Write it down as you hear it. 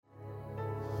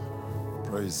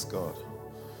Praise God.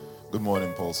 Good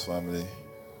morning, Pulse family.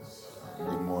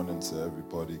 Good morning to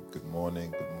everybody. Good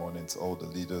morning. Good morning to all the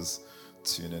leaders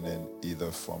tuning in either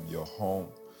from your home,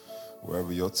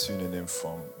 wherever you're tuning in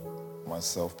from.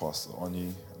 Myself, Pastor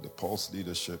Oni, the Pulse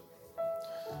leadership,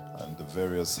 and the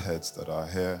various heads that are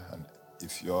here. And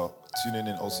if you're tuning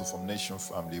in also from Nation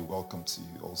Family, welcome to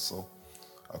you also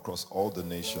across all the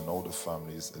nation, all the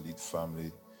families, Elite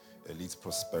Family, Elite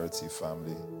Prosperity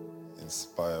Family,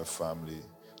 Inspire Family,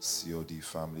 COD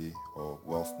Family, or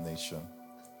Wealth Nation,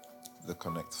 the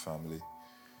Connect Family.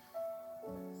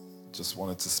 Just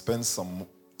wanted to spend some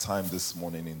time this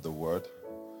morning in the Word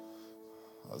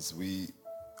as we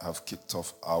have kicked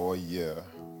off our year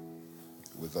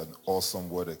with an awesome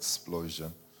word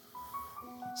explosion.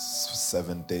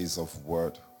 7 days of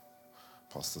word.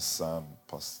 Pastor Sam,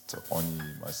 Pastor Oni,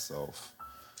 myself,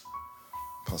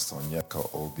 Pastor Onyeka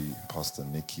Obi, Pastor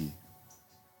Nikki,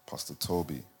 Pastor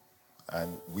Toby.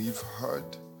 And we've heard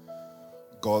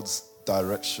God's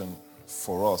direction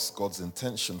for us, God's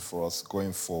intention for us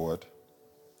going forward.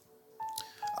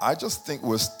 I just think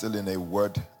we're still in a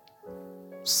word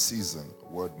season,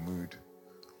 word mood.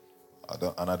 I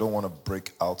don't want to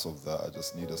break out of that. I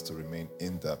just need us to remain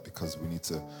in that because we need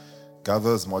to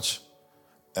gather as much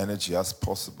energy as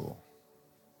possible.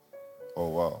 Oh,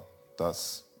 wow.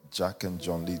 That's Jack and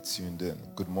John Lee tuned in.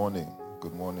 Good morning.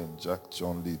 Good morning, Jack,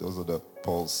 John Lee. Those are the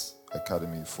Pulse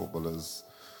Academy footballers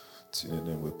tuning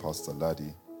in with Pastor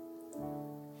Laddie.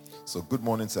 So good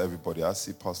morning to everybody. I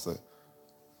see Pastor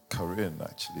Karin,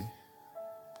 actually.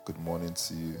 Good morning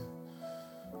to you.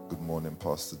 Good morning,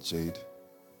 Pastor Jade.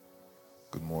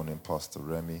 Good morning, Pastor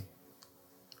Remy.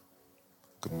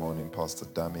 Good morning, Pastor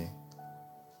Dami.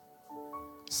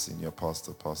 Senior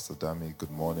Pastor, Pastor Dami.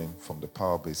 Good morning from the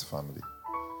Power Base family.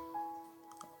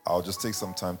 I'll just take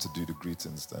some time to do the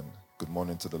greetings then. Good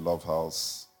morning to the Love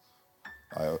House.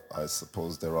 I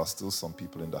suppose there are still some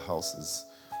people in the houses.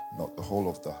 Not the whole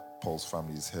of the Pulse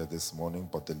family is here this morning,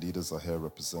 but the leaders are here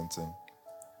representing.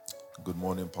 Good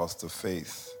morning, Pastor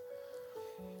Faith.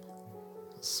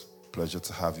 It's a pleasure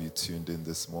to have you tuned in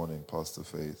this morning, Pastor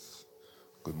Faith.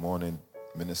 Good morning,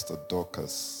 Minister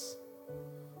Dorcas.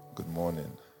 Good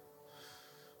morning.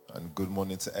 And good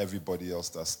morning to everybody else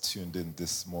that's tuned in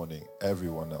this morning,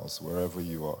 everyone else, wherever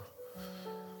you are.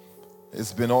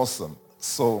 It's been awesome.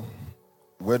 So,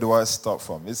 where do I start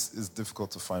from? It's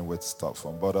difficult to find where to start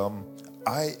from, but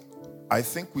I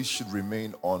think we should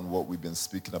remain on what we've been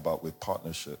speaking about with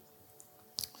partnership.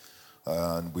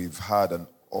 And we've had an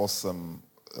awesome,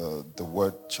 the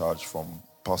word charge from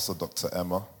Pastor Dr.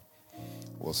 Emma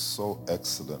was so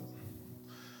excellent.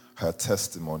 Her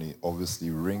testimony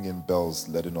obviously ringing bells,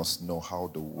 letting us know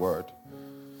how the word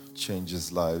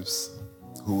changes lives.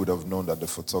 Who would have known that the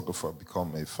photographer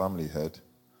become a family head?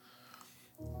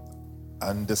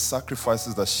 And the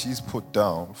sacrifices that she's put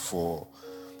down for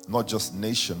not just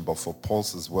Nation, but for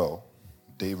Pulse as well,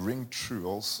 they ring true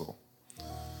also.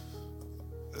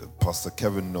 Pastor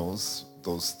Kevin knows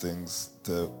those things,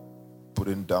 the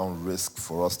putting down risk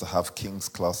for us to have King's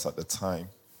class at the time.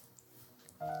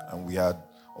 And we had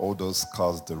all those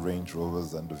cars, the Range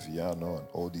Rovers and the Viano and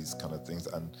all these kind of things.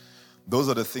 And those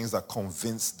are the things that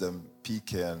convinced them,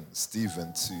 PK and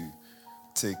Stephen, to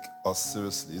take us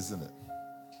seriously, isn't it?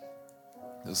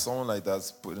 There's someone like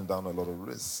that's putting down a lot of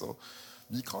risk. So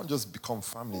you can't just become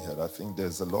family head. I think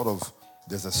there's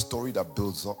a story that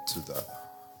builds up to that.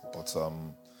 But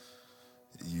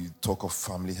you talk of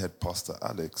family head, Pastor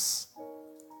Alex.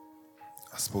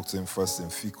 I spoke to him first in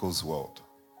Fico's World.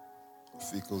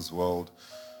 Fico's World,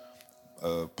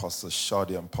 Pastor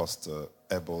Shadi and Pastor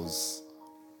Ebel's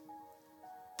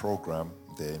program,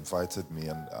 they invited me,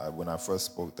 and when I first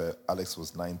spoke there, Alex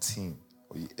was 19.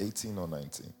 Were you 18 or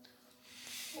 19?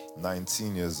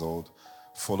 19 years old,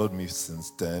 followed me since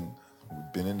then.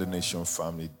 We've been in the Nation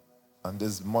family, and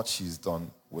there's much he's done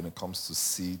when it comes to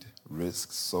seed,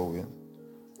 risk, sowing,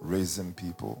 raising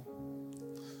people.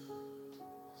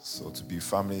 So to be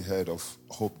family head of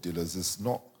Hope Dealers is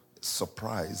not a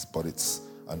surprise, but it's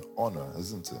an honor,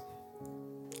 isn't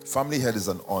it? Family head is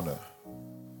an honor.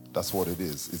 That's what it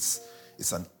is.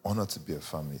 It's an honor to be a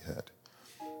family head.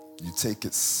 You take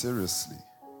it seriously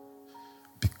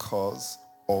because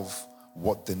of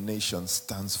what the nation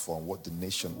stands for and what the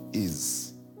nation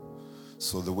is.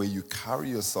 So the way you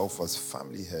carry yourself as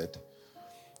family head,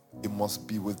 it must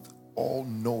be with all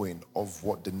knowing of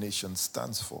what the nation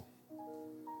stands for.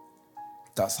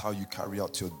 That's how you carry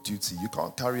out your duty. You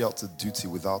can't carry out a duty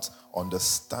without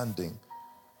understanding.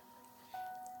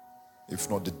 If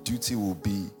not, the duty will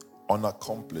be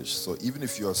unaccomplished. So even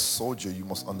if you're a soldier, you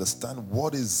must understand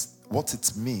what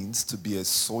it means to be a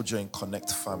soldier in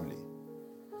Connect family.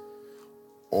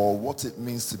 or what it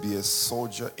means to be a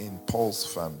soldier in Paul's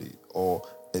family or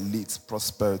elite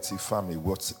prosperity family,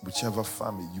 whichever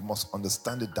family, you must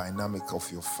understand the dynamic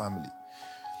of your family.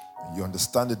 You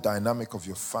understand the dynamic of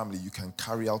your family, you can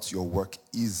carry out your work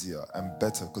easier and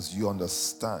better because you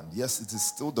understand. Yes, it is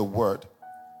still the word,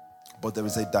 but there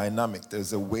is a dynamic. There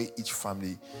is a way each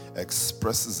family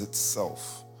expresses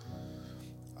itself.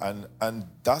 And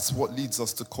that's what leads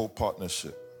us to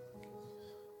co-partnership.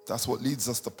 That's what leads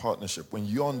us to partnership. When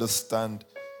you understand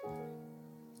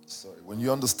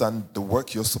the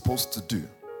work you're supposed to do,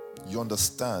 you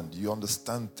understand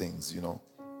things, you know.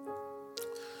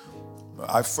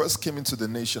 I first came into the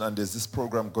nation and there's this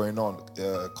program going on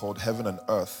called Heaven on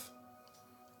Earth.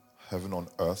 Heaven on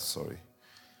Earth, sorry.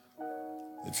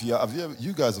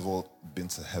 You guys have all been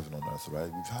to Heaven on Earth,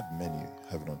 right? We've had many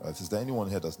Heaven on Earth. Is there anyone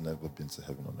here that's never been to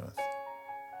Heaven on Earth?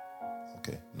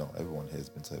 Okay, no, everyone here has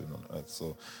been to Heaven on Earth.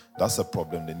 So that's a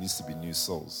problem. There needs to be new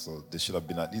souls. So there should have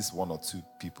been at least one or two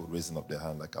people raising up their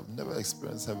hand like, I've never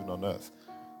experienced Heaven on Earth.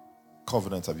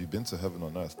 Covenant, have you been to Heaven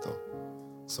on Earth though?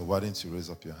 So why didn't you raise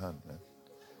up your hand, man?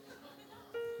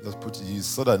 Just put you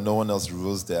so that no one else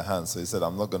rose their hand. So he said,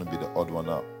 I'm not going to be the odd one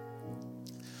out.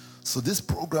 So this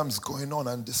program is going on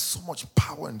and there's so much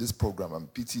power in this program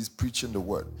and PT is preaching the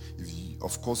word.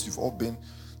 Of course, you've all been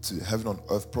to Heaven on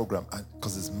Earth program and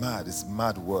because it's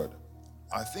mad word.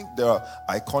 I think there are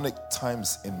iconic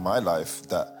times in my life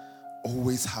that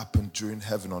always happen during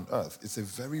Heaven on Earth. It's a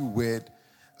very weird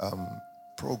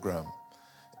program.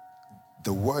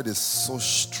 The word is so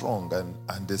strong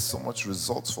and there's so much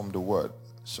results from the word.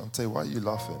 Shante, why are you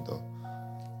laughing though?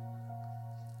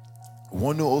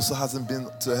 One who also hasn't been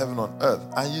to Heaven on Earth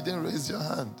and you didn't raise your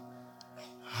hand.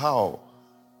 How?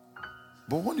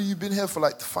 But one of you been here for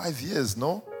like 5 years,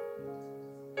 no?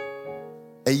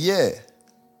 A year.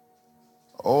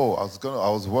 Oh, I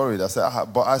was worried. I said,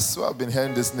 but I swear I've been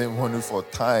hearing this name Wonu for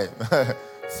time.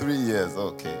 3 years,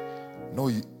 okay. No,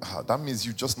 that means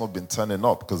you've just not been turning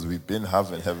up because we've been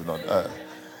having Heaven on Earth.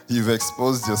 You've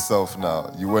exposed yourself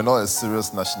now. You were not a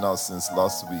serious national since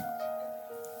last week.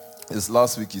 It's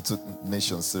last week you took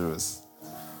nation serious.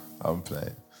 I'm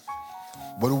playing.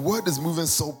 But the word is moving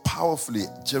so powerfully.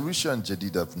 Jerusha and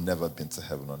Jadida have never been to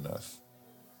Heaven on Earth.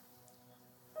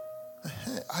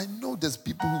 I know there's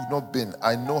people who've not been.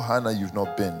 I know, Hannah, you've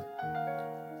not been.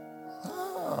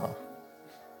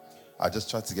 I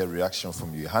just tried to get a reaction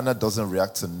from you. Hannah doesn't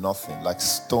react to nothing, like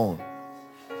stone.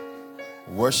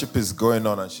 Worship is going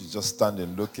on and she's just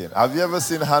standing looking. Have you ever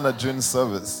seen Hannah during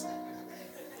service?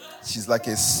 She's like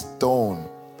a stone.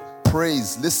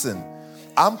 Praise, listen.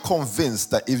 I'm convinced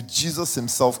that if Jesus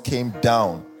himself came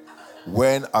down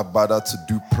when Abada to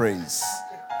do praise,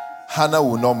 Hannah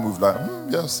will not move like,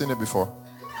 yeah, I've seen it before.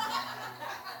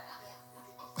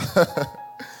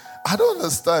 I don't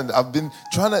understand. I've been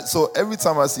trying to, so every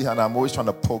time I see Hannah, I'm always trying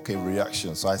to poke a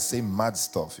reaction. So I say mad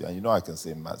stuff. Yeah, you know I can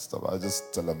say mad stuff. I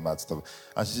just tell her mad stuff.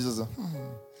 And she just,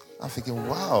 I'm thinking,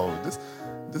 wow,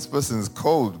 this person is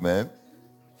cold, man.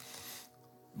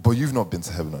 But you've not been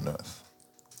to Heaven on Earth.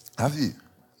 Have you?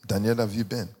 Danielle, have you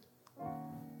been?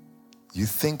 You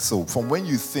think so. From when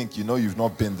you think, you know you've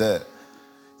not been there.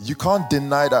 You can't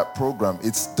deny that program.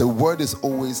 The word is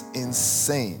always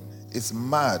insane. It's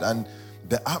mad. And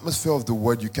the atmosphere of the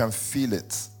word, you can feel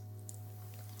it.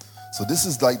 So this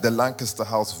is like the Lancaster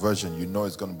House version. You know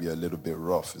it's going to be a little bit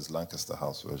rough. It's Lancaster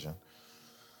House version.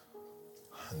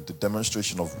 And the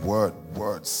demonstration of word,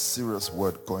 serious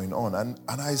word going on. And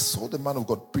I saw the man of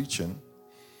God preaching.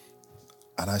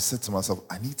 And I said to myself,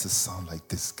 I need to sound like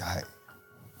this guy.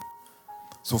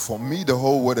 So for me, the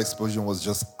whole word explosion was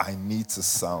just, I need to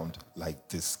sound like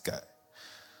this guy.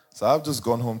 So I've just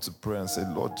gone home to pray and said,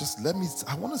 Lord, just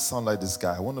I want to sound like this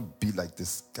guy. I want to be like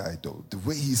this guy though. The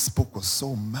way he spoke was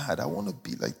so mad. I want to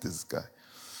be like this guy.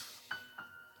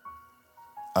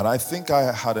 And I think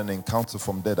I had an encounter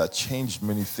from there that changed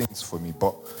many things for me.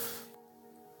 But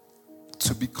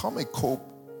to become a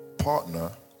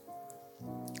co-partner,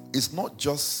 it's not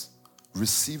just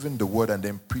receiving the word and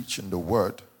then preaching the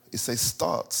word. It's a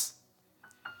start.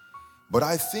 But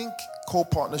I think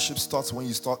co-partnership starts when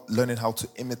you start learning how to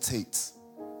imitate.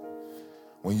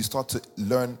 When you start to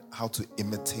learn how to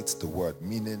imitate the word,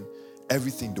 meaning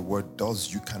everything the word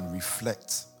does, you can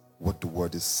reflect what the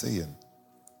word is saying.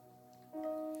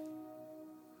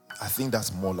 I think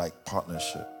that's more like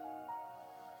partnership.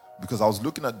 Because I was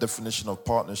looking at definition of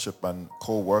partnership and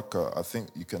co-worker. I think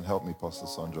you can help me, Pastor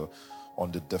Sandra,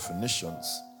 on the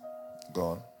definitions. Go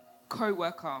on.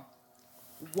 Co-worker,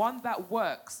 one that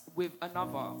works with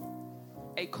another,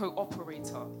 a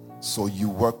co-operator. So you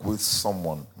work with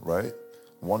someone, right?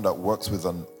 One that works with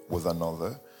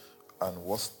another. And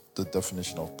what's the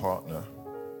definition of partner.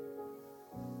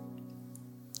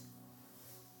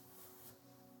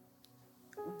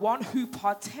 One who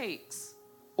partakes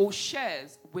or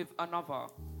shares with another.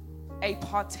 A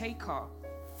partaker,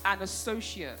 an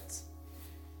associate.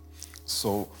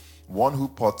 So, one who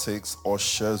partakes or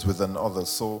shares with another.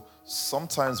 So,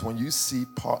 sometimes when you see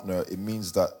partner, it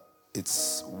means that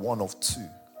it's one of two.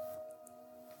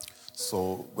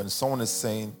 So, when someone is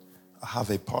saying, I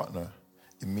have a partner,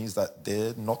 it means that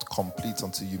they're not complete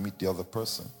until you meet the other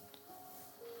person.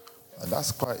 And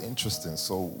that's quite interesting.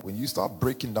 So, when you start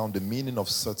breaking down the meaning of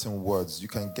certain words, you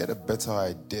can get a better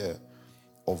idea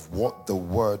of what the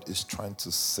word is trying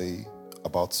to say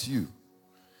about you.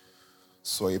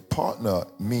 So a partner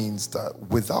means that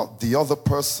without the other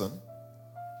person,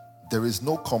 there is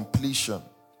no completion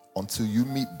until you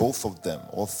meet both of them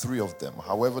or three of them,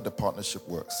 however the partnership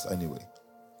works anyway.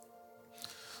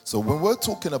 So when we're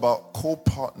talking about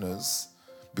co-partners,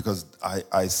 because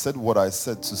I said what I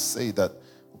said to say that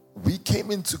we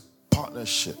came into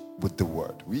partnership with the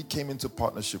word. We came into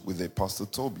partnership with a Pastor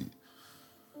Toby.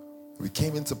 We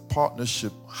came into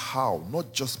partnership how?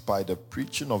 Not just by the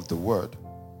preaching of the word.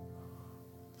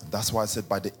 And that's why I said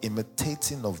by the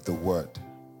imitating of the word.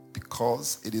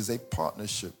 Because it is a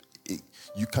partnership.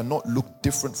 You cannot look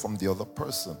different from the other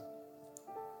person.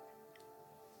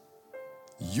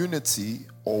 Unity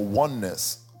or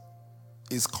oneness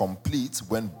is complete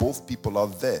when both people are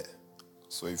there.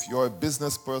 So if you're a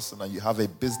business person and you have a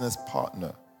business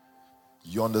partner,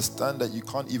 you understand that you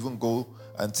can't even go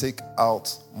and take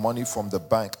out money from the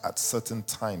bank at certain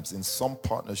times. In some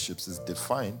partnerships, it's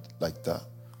defined like that.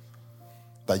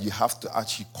 That you have to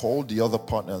actually call the other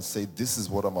partner and say, this is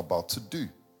what I'm about to do.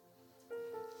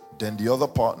 Then the other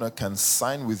partner can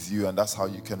sign with you, and that's how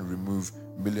you can remove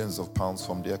millions of pounds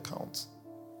from the account.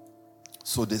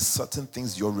 So there's certain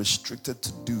things you're restricted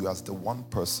to do as the one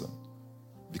person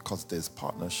because there's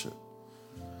partnership.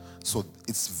 So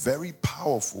it's very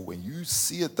powerful when you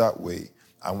see it that way,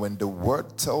 and when the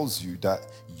word tells you that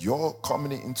you're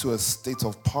coming into a state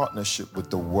of partnership with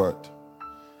the word.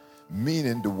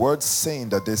 Meaning the word saying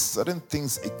that there's certain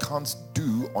things it can't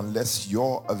do unless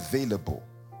you're available.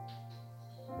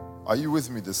 Are you with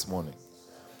me this morning?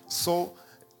 So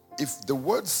if the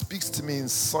word speaks to me in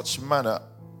such manner,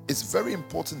 it's very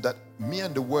important that me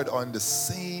and the word are in the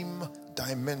same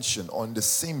dimension, on the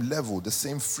same level, the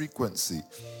same frequency.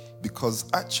 Because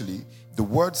actually, the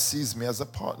word sees me as a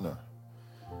partner.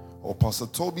 Or Pastor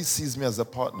Toby sees me as a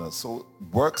partner. So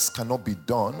works cannot be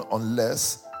done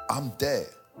unless I'm there.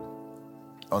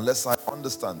 Unless I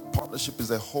understand. Partnership is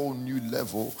a whole new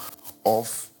level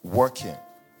of working.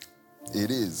 It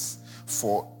is.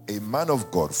 For a man of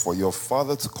God, for your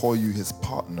father to call you his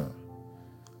partner.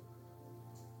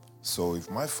 So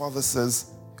if my father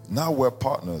says, now we're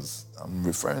partners, I'm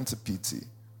referring to PT.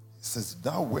 He says,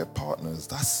 now we're partners.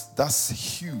 That's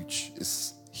huge.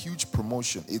 It's huge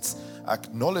promotion. It's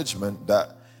acknowledgement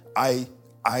that I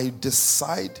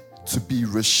decide to be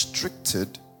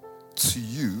restricted to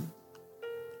you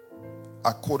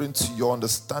according to your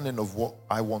understanding of what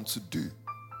I want to do.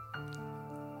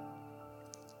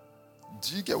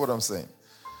 Do you get what I'm saying?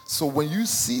 So when you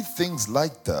see things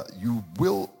like that, you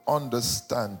will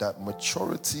understand that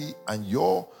maturity and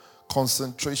your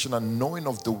concentration and knowing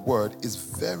of the word is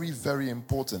very, very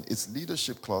important. It's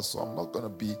leadership class, so I'm not going to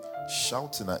be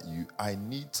shouting at you. I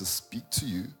need to speak to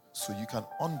you so you can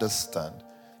understand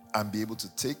and be able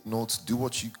to take notes, do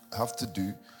what you have to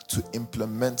do to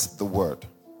implement the word.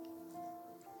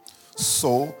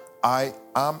 So I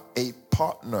am a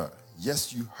partner.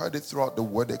 Yes, you heard it throughout the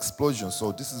word explosion.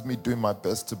 So this is me doing my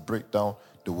best to break down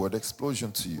the word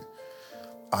explosion to you.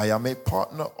 I am a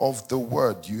partner of the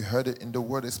word. You heard it in the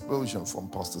word explosion from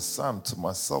Pastor Sam to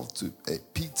myself to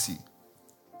PT.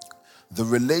 The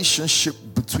relationship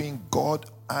between God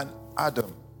and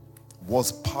Adam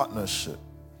was partnership.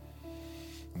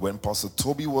 When Pastor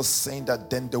Toby was saying that,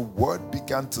 then the word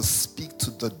began to speak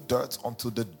to the dirt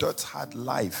until the dirt had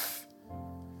life.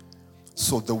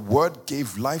 So the word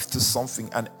gave life to something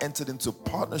and entered into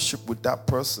partnership with that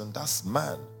person. That's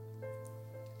man.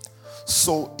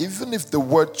 So even if the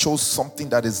word chose something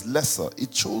that is lesser, it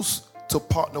chose to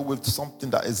partner with something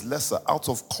that is lesser out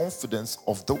of confidence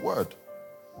of the word.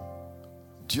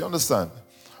 Do you understand?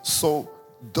 So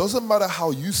doesn't matter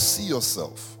how you see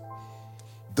yourself.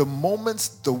 The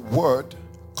moment the word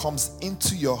comes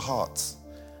into your heart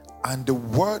and the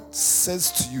word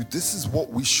says to you, this is what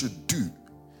we should do,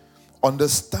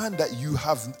 understand that you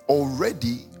have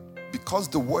already, because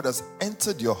the word has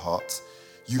entered your heart,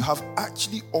 you have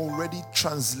actually already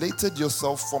translated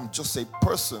yourself from just a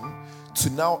person to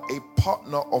now a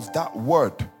partner of that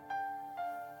word.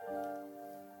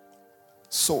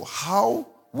 So how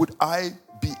would I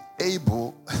be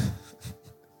able...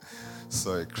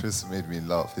 Sorry, Chris made me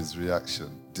laugh, his reaction.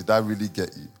 Did I really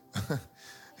get you?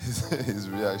 His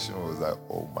reaction was like,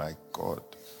 oh my God.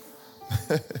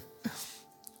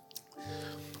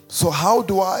 So how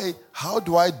do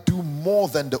I do more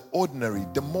than the ordinary?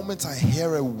 The moment I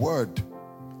hear a word,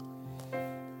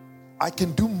 I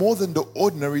can do more than the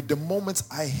ordinary the moment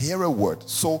I hear a word.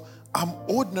 So I'm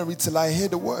ordinary till I hear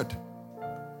the word.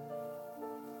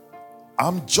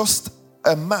 I'm just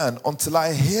a man until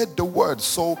I hear the word.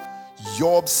 So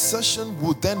your obsession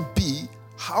will then be,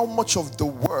 how much of the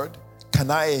word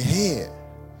can I hear?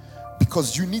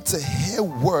 Because you need to hear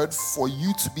word for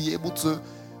you to be able to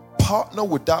partner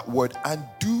with that word and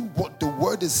do what the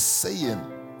word is saying.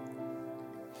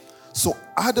 So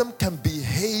Adam can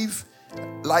behave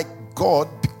like God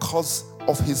because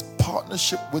of his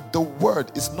partnership with the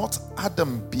word. It's not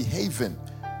Adam behaving.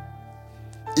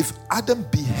 If Adam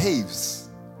behaves,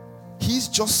 he's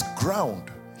just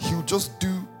ground. He'll just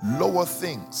do lower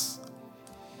things.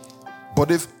 But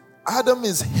if Adam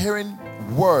is hearing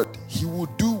word, he will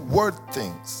do word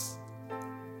things.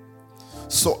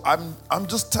 So I'm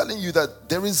just telling you that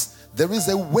there is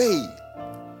a way.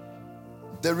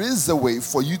 There is a way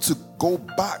for you to go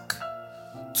back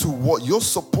to what you're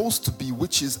supposed to be,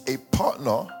 which is a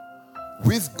partner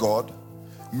with God,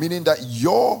 meaning that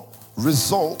your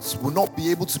results will not be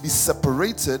able to be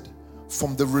separated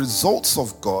from the results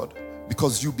of God,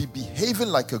 because you'll be behaving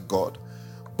like a God.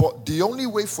 But the only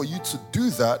way for you to do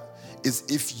that is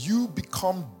if you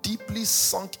become deeply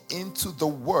sunk into the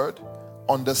word,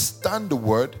 understand the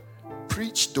word,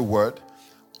 preach the word,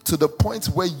 to the point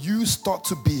where you start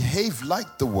to behave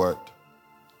like the word.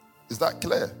 Is that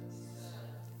clear?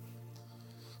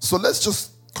 So let's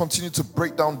just continue to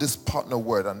break down this partner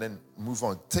word and then move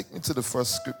on. Take me to the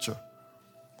first scripture.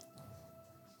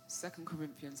 2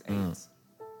 Corinthians 8:16.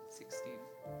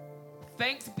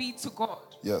 Thanks be to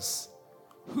God. Yes.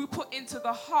 Who put into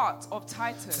the heart of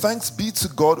Titus. Thanks be to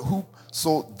God who,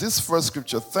 so this first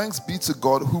scripture, thanks be to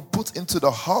God who put into the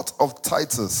heart of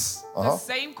Titus. The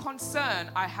same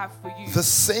concern I have for you. The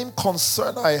same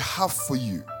concern I have for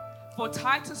you. For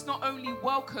Titus not only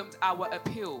welcomed our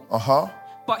appeal,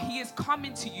 but he is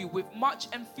coming to you with much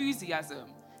enthusiasm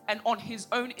and on his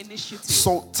own initiative.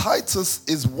 So Titus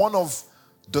is one of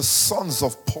the sons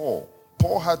of Paul.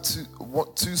 Paul had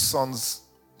two sons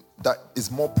that is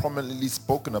more prominently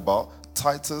spoken about,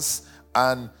 Titus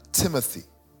and Timothy.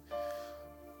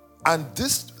 And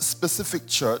this specific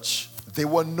church, they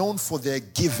were known for their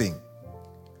giving.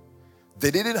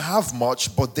 They didn't have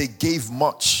much, but they gave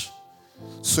much.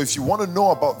 So if you want to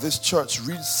know about this church,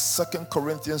 read 2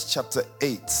 Corinthians chapter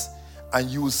 8, and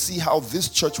you will see how this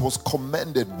church was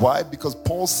commended. Why? Because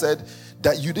Paul said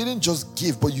that you didn't just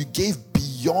give, but you gave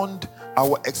beyond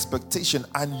our expectation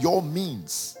and your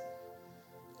means.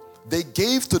 They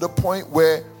gave to the point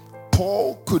where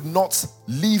Paul could not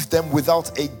leave them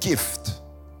without a gift.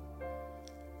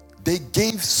 They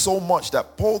gave so much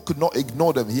that Paul could not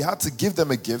ignore them. He had to give them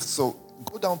a gift. So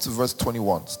go down to verse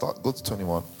 21. Go to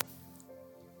 21.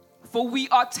 For we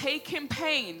are taking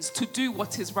pains to do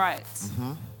what is right,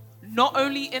 not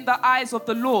only in the eyes of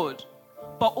the Lord,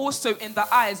 but also in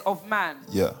the eyes of man.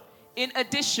 Yeah. In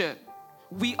addition,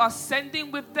 we are sending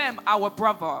with them our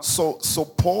brother. So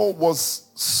Paul was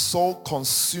so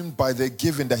consumed by their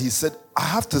giving that he said, I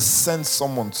have to send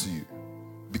someone to you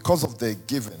because of their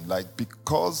giving, like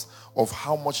because of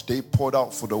how much they poured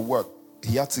out for the work.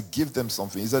 He had to give them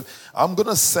something. He said, I'm going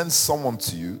to send someone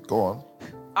to you. Go on.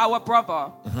 Our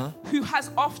brother, who has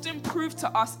often proved to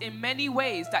us in many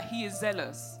ways that he is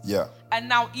zealous. Yeah. And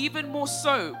now even more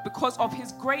so because of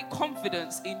his great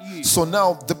confidence in you. So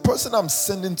now the person I'm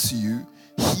sending to you,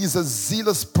 he's a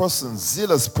zealous person.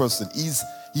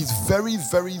 He's very,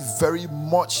 very, very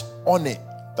much on it.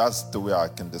 That's the way I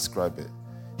can describe it.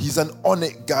 He's an on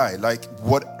it guy. Like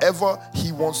whatever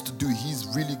he wants to do, he's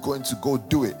really going to go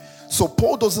do it. So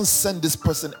Paul doesn't send this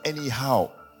person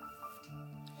anyhow.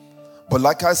 But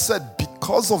like I said,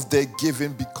 because of their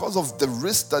giving, because of the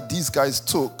risk that these guys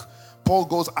took, Paul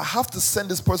goes, I have to send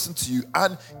this person to you.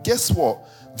 And guess what?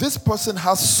 This person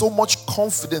has so much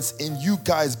confidence in you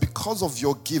guys because of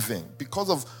your giving, because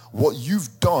of what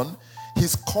you've done.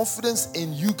 His confidence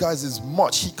in you guys is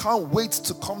much. He can't wait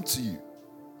to come to you.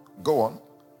 Go on.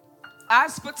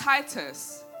 As for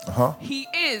Titus, he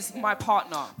is my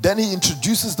partner. Then he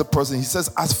introduces the person. He says,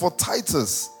 as for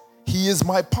Titus, he is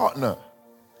my partner.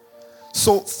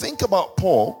 So think about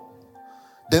Paul.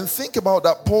 Then think about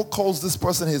that Paul calls this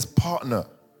person his partner.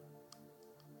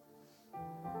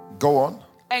 Go on.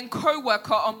 And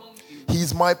co-worker among you. He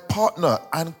He's my partner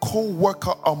and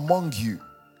co-worker among you.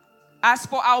 As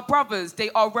for our brothers,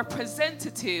 they are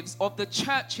representatives of the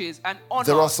churches and honor.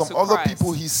 There are some other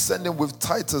people he's sending with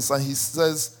Titus, and he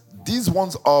says these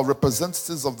ones are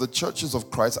representatives of the churches of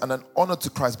Christ and an honor to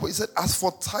Christ. But he said, as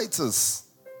for Titus,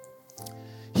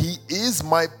 he is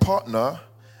my partner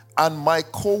and my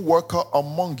co-worker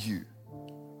among you.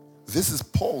 This is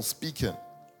Paul speaking.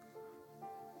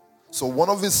 So one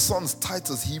of his sons,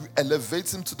 Titus, he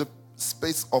elevates him to the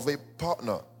space of a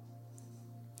partner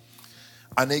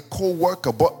and a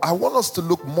co-worker. But I want us to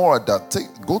look more at that.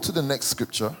 Go to the next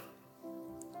scripture,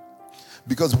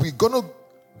 because we're going to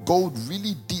go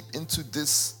really deep into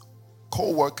this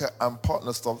co-worker and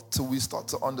partner stuff till we start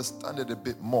to understand it a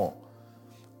bit more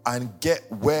and get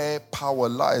where power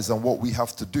lies and what we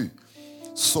have to do.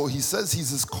 So he says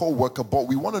he's his co-worker, but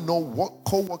we want to know what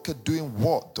co-worker doing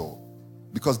what though,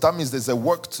 because that means there's a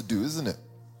work to do, isn't it?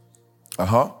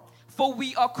 For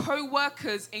we are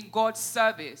co-workers in God's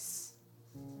service.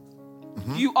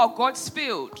 You are God's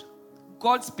field,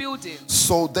 God's building.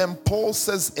 So then Paul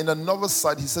says in another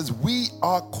side, he says, we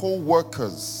are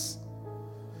co-workers.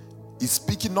 He's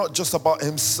speaking not just about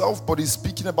himself, but he's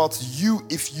speaking about you.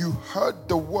 If you heard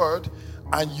the word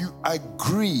and you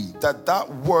agree that that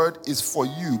word is for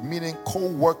you, meaning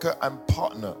co-worker and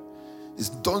partner,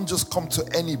 it don't just come to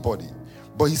anybody.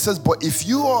 But he says, but if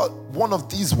you are one of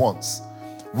these ones,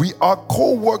 we are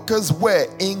co-workers where?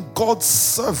 In God's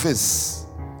service.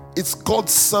 It's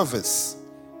God's service.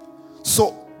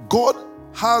 So God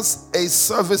has a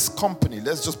service company.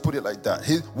 Let's just put it like that.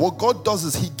 What God does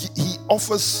is he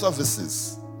offers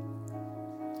services.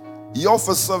 He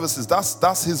offers services.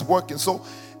 That's his work. And so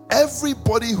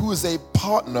everybody who is a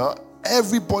partner,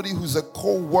 everybody who's a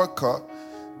co-worker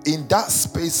in that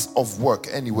space of work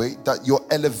anyway, that you're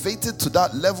elevated to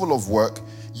that level of work,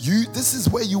 this is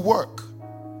where you work.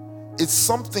 It's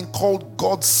something called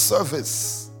God's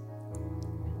service.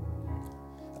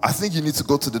 I think you need to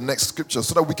go to the next scripture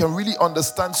so that we can really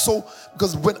understand. So,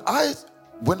 because when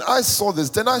I saw this,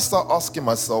 then I start asking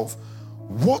myself,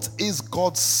 what is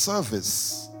God's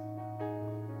service?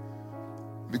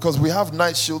 Because we have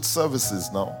Night Shield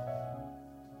services now.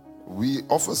 We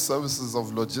offer services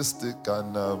of logistic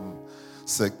and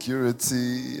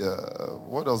security.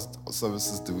 What else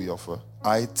services do we offer?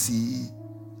 IT,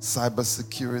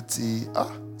 cybersecurity.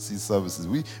 Services.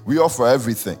 We offer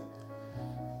everything.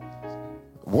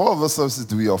 What other services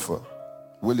do we offer?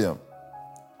 William.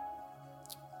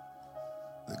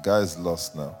 The guy is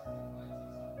lost now.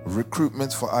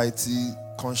 Recruitment for IT,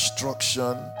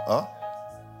 construction.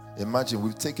 Imagine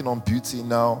we've taken on beauty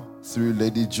now through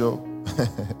Lady Joe.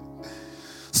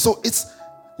 So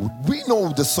we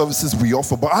know the services we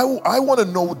offer, but I want to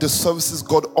know the services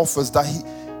God offers that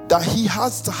he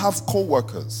has to have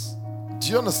co-workers. Do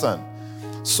you understand?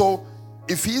 So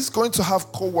if he's going to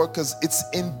have co-workers, it's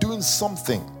in doing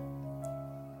something.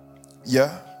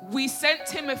 Yeah? We sent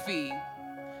Timothy,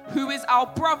 who is our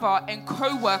brother and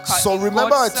co-worker. So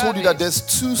remember I told you that there's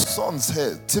two sons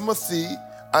here, Timothy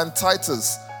and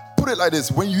Titus. Put it like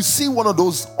this, when you see one of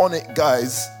those on it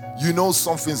guys, you know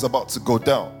something's about to go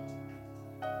down.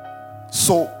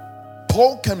 So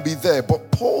Paul can be there,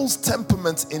 but Paul's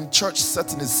temperament in church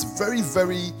setting is very,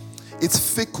 very, it's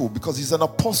fickle because he's an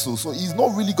apostle, so he's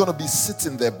not really going to be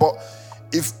sitting there. But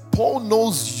if Paul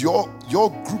knows your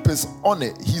group is on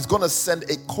it, he's going to send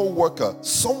a co-worker,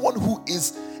 someone who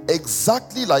is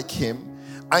exactly like him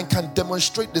and can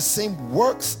demonstrate the same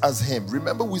works as him.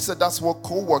 Remember we said that's what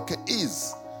co-worker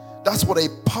is. That's what a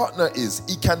partner is.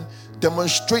 He can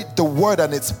demonstrate the word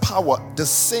and its power the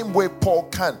same way Paul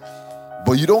can.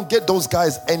 But you don't get those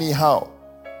guys anyhow.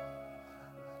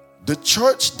 The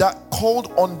church that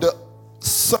called on the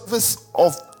service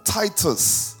of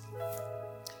Titus,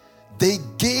 they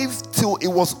gave till it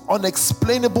was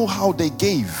unexplainable how they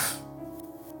gave.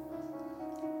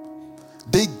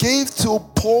 They gave till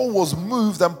Paul was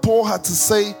moved and Paul had to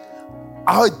say,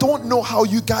 I don't know how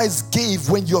you guys gave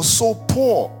when you're so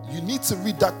poor. You need to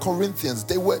read that Corinthians.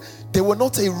 They were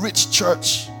not a rich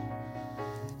church.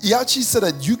 He actually said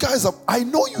that I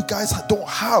know you guys don't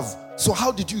have, so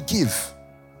how did you give?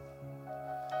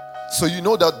 So you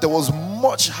know that there was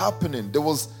much happening.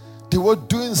 They were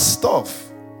doing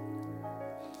stuff.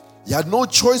 You had no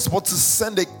choice but to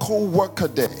send a co-worker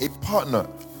there, a partner.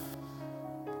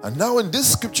 And now in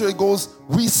this scripture it goes,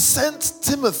 we sent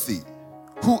Timothy,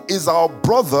 who is our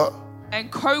brother and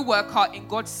co-worker in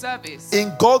God's service.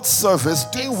 In God's service,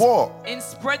 doing what? In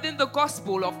spreading the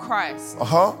gospel of Christ.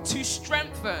 To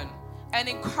strengthen and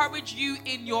encourage you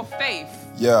in your faith.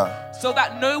 Yeah. So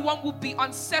that no one will be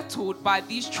unsettled by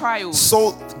these trials.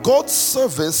 So God's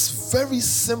service, very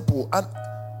simple. And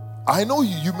I know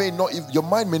you may not, your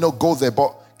mind may not go there,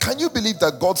 but can you believe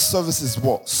that God's service is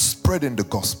what? Spreading the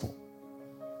gospel.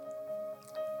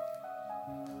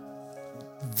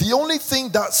 The only thing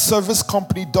that service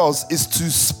company does is to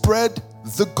spread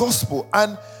the gospel.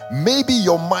 And maybe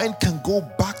your mind can go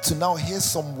back to now, here's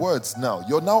some words now.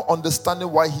 You're now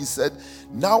understanding why he said,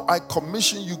 now I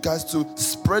commission you guys to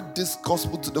spread this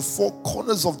gospel to the four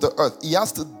corners of the earth. He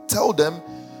has to tell them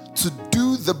to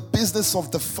do the business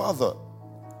of the Father.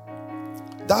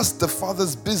 That's the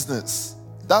Father's business.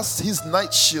 That's his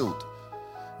night shield.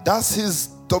 That's his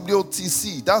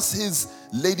WOTC. That's his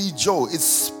Lady Joe. It's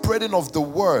spreading of the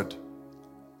word.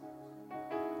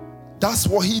 That's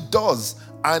what he does.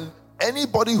 And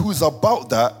anybody who's about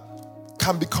that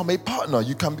can become a partner.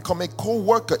 You can become a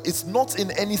co-worker. It's not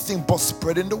in anything but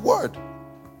spreading the word.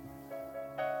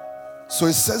 So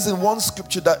it says in one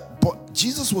scripture that, but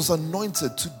Jesus was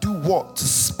anointed to do what? To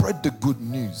spread the good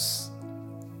news.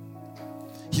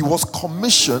 He was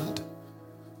commissioned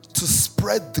to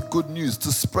spread the good news,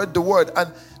 to spread the word.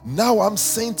 And now I'm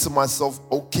saying to myself,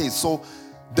 okay, so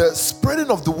the spreading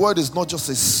of the word is not just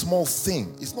a small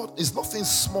thing. It's nothing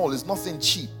small, it's nothing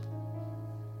cheap.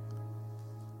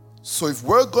 So if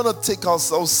we're going to take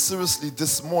ourselves seriously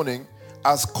this morning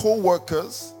as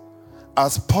co-workers,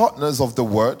 as partners of the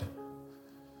word,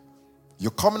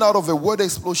 you're coming out of a word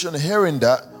explosion hearing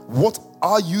that, what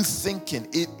are you thinking?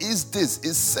 It is this.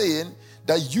 It's saying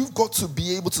that you've got to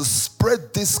be able to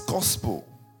spread this gospel.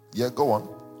 Yeah, go on.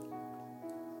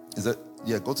 Is that,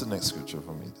 yeah, go to the next scripture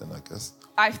for me then, I guess.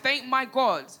 I thank my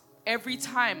God every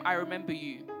time I remember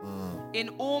you. In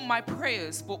all my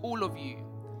prayers for all of you.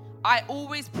 I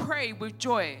always pray with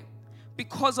joy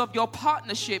because of your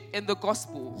partnership in the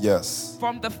gospel. Yes.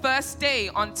 From the first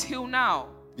day until now.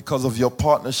 Because of your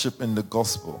partnership in the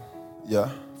gospel.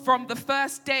 Yeah. From the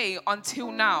first day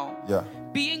until now. Yeah.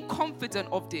 Being confident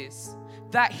of this,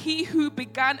 that he who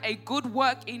began a good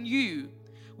work in you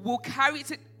will carry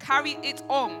it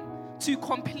on to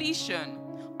completion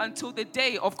until the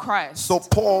day of Christ. So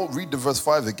Paul, read the verse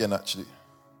 5 again actually.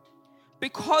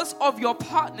 Because of your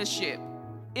partnership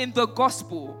in the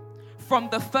gospel from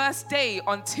the first day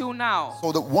until now.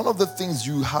 So that one of the things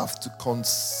you have to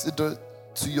consider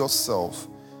to yourself,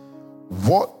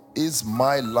 what is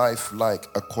my life like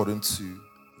according to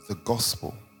the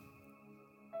gospel?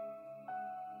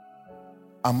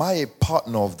 Am I a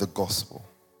partner of the gospel?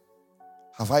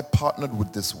 Have I partnered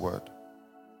with this word?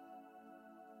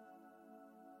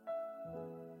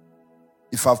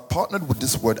 If I've partnered with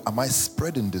this word, am I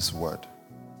spreading this word?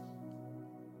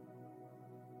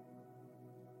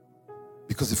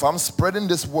 Because if I'm spreading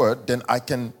this word, then I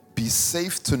can be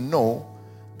safe to know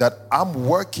that I'm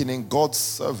working in God's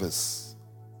service.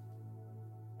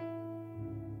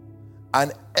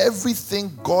 And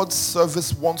everything God's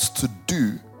service wants to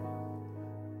do,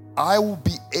 I will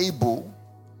be able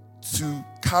to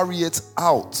carry it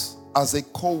out as a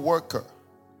co-worker.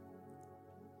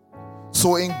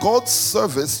 So in God's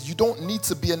service, you don't need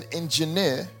to be an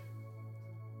engineer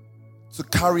to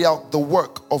carry out the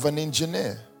work of an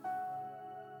engineer.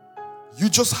 You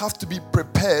just have to be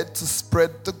prepared to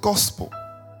spread the gospel.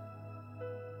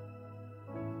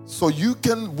 So you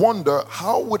can wonder,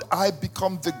 how would I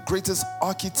become the greatest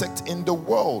architect in the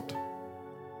world?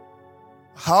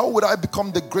 How would I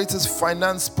become the greatest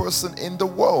finance person in the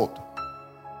world?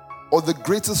 Or the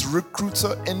greatest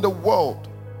recruiter in the world?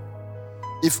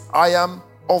 If I am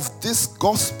of this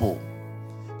gospel,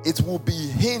 it will be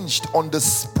hinged on the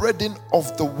spreading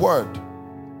of the word.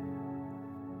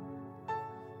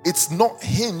 It's not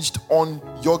hinged on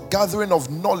your gathering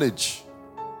of knowledge,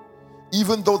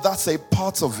 even though that's a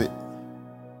part of it.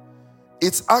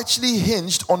 It's actually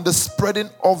hinged on the spreading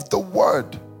of the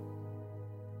word.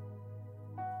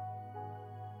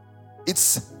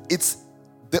 It's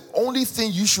the only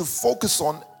thing you should focus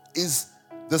on is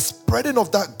the spreading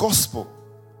of that gospel.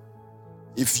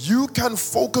 If you can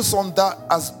focus on that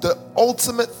as the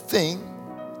ultimate thing,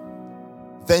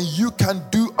 then you can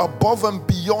do above and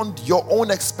beyond your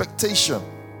own expectation.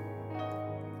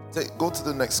 Go to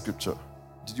the next scripture.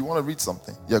 Did you want to read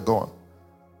something? Yeah, go on.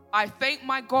 I thank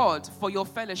my God for your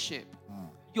fellowship,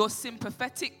 your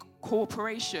sympathetic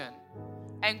cooperation,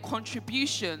 and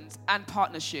contributions and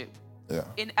partnership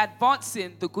in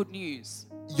advancing the good news.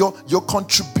 Your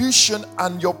contribution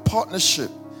and your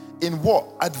partnership in what?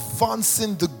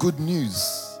 Advancing the good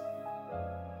news.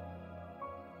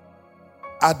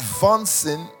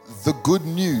 Advancing the good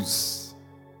news.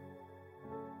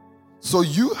 So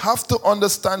you have to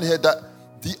understand here that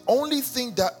The only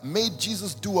thing that made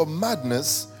Jesus do a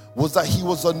madness was that he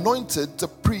was anointed to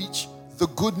preach the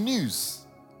good news.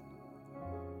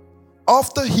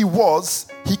 After he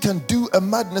can do a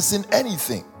madness in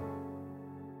anything.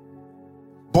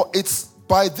 But it's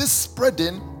by this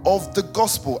spreading of the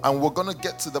gospel, and we're going to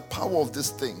get to the power of this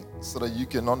thing so that you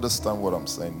can understand what I'm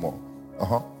saying more.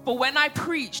 For when I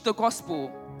preach the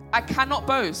gospel, I cannot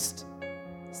boast,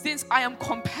 since I am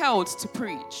compelled to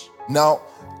preach. Now,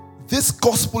 this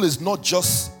gospel is not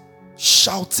just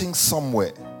shouting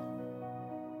somewhere.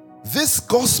 This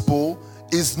gospel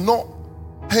is not,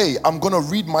 hey, I'm going to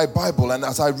read my Bible, and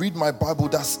as I read my Bible,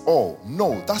 that's all.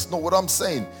 No, that's not what I'm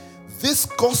saying. This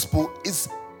gospel is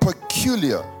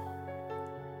peculiar.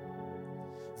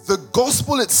 The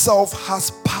gospel itself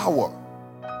has power.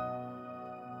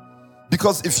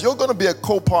 Because if you're going to be a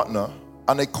co-partner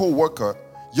and a co-worker,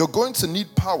 you're going to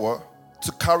need power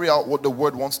to carry out what the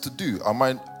word wants to do. Am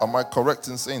I correct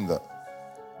in saying that?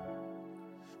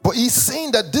 But he's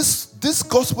saying that this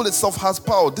gospel itself has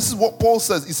power. This is what Paul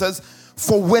says. He says,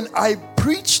 for when I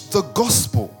preach the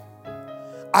gospel,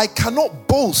 I cannot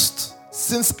boast,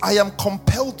 since I am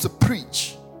compelled to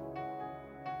preach.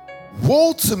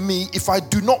 Woe to me if I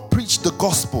do not preach the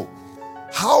gospel.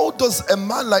 How does a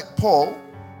man like Paul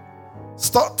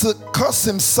start to curse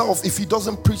himself if he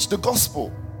doesn't preach the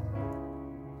gospel?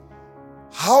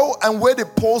 How and where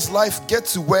did Paul's life get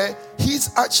to where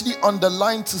he's actually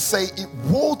underlined to say,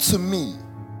 woe to me?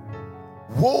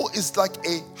 Woe is like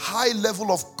a high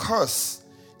level of curse.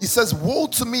 He says, woe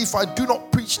to me if I do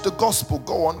not preach the gospel.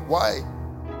 Go on, why?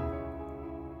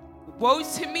 Woe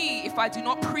to me if I do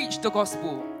not preach the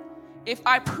gospel. If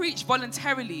I preach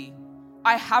voluntarily,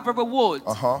 I have a reward.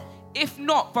 If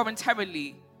not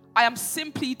voluntarily, I am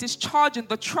simply discharging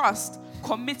the trust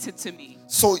committed to me.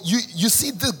 So you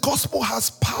see, the gospel has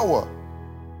power.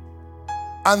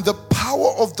 And the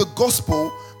power of the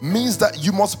gospel means that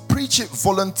you must preach it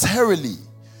voluntarily.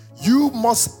 You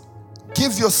must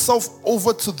give yourself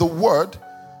over to the word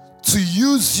to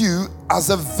use you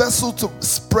as a vessel to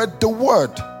spread the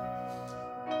word.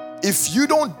 If you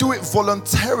don't do it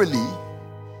voluntarily,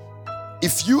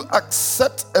 if you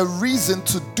accept a reason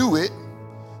to do it,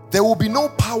 there will be no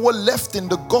power left in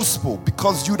the gospel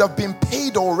because you'd have been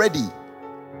paid already.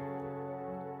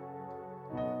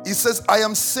 He says, I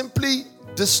am simply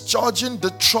discharging the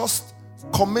trust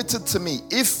committed to me,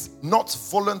 if not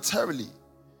voluntarily.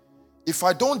 If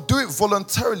I don't do it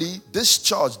voluntarily,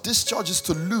 discharge is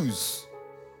to lose.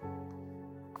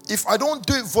 If I don't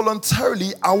do it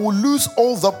voluntarily, I will lose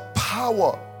all the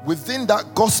power within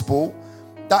that gospel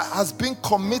that has been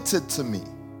committed to me.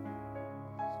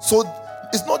 So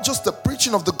it's not just the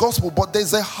preaching of the gospel, but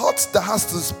there's a heart that has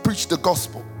to preach the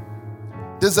gospel.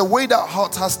 There's a way that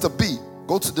heart has to be.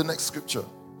 Go to the next scripture.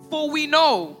 For we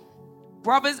know,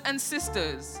 brothers and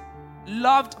sisters,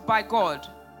 loved by God,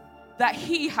 that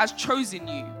he has chosen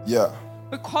you. Yeah.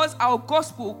 Because our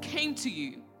gospel came to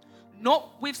you,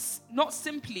 not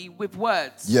simply with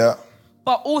words. Yeah.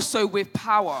 But also with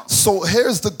power. So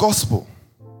here's the gospel.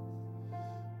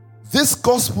 This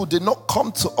gospel did not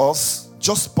come to us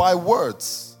just by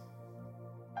words.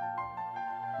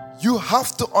 You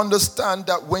have to understand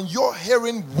that when you're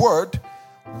hearing word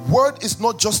is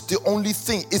not just the only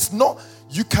thing. It's not,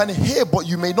 you can hear, but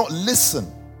you may not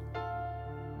listen.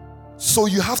 So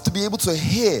you have to be able to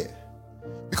hear.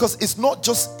 Because it's not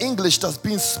just English that's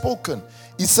being spoken.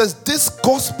 He says this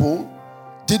gospel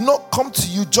did not come to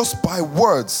you just by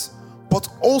words, but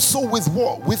also with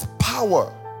what? With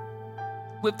power.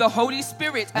 With the Holy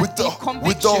Spirit and deep conviction.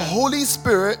 With the Holy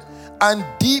Spirit and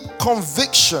deep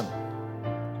conviction.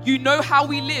 You know how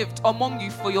we lived among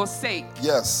you for your sake.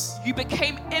 Yes. You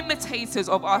became imitators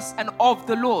of us and of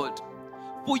the Lord.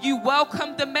 For you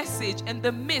welcomed the message in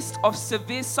the midst of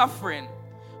severe suffering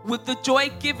with the joy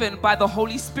given by the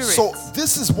Holy Spirit. So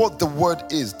this is what the word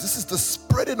is. This is the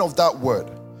spreading of that word.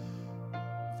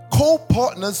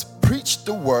 Co-partners preach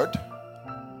the word.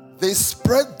 They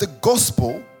spread the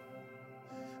gospel.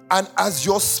 And as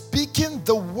you're speaking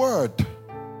the word,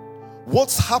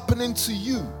 what's happening to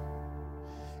you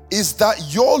is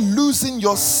that you're losing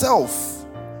yourself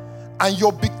and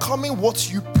you're becoming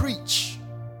what you preach.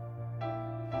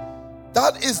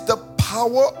 That is the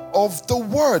power of the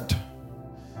word.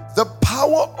 The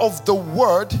power of the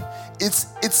word is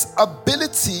its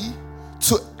ability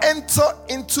to enter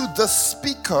into the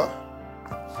speaker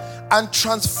and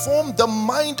transform the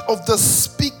mind of the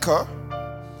speaker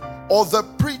or the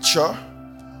preacher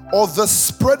or the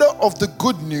spreader of the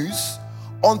good news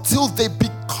until they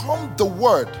become the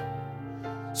word.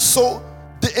 So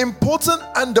the important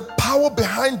and the power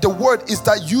behind the word is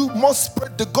that you must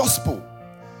spread the gospel.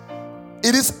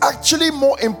 it is actually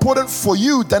more important for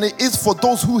you than it is for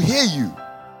those who hear you.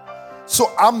 So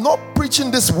I'm not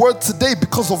preaching this word today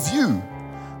because of you.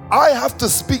 I have to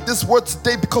speak this word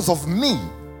today because of me.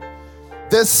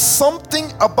 There's something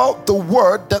about the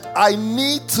word that I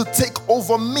need to take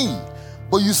over me.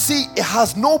 But you see, it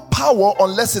has no power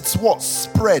unless it's what?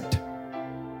 Spread.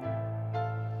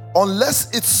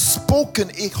 Unless it's spoken,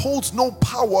 it holds no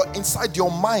power inside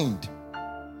your mind.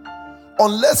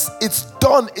 Unless it's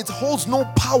done, it holds no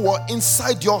power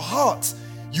inside your heart.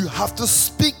 You have to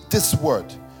speak this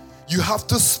word. You have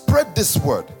to spread this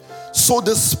word. So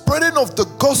the spreading of the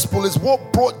gospel is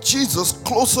what brought Jesus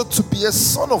closer to be a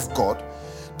son of God.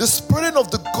 The spreading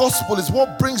of the gospel is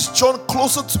what brings John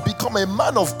closer to become a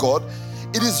man of God.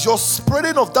 It is your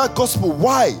spreading of that gospel.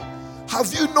 Why?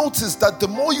 Have you noticed that the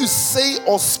more you say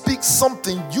or speak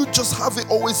something, you just have it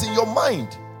always in your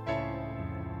mind?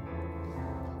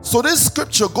 So this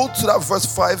scripture, go to that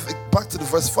verse 5, back to the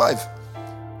verse 5.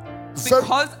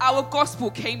 Because our gospel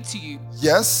came to you.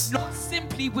 Yes. Not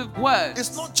simply with words.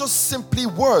 It's not just simply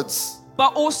words.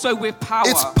 But also with power.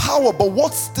 It's power, but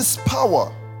what's this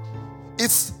power?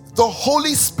 It's the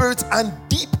Holy Spirit and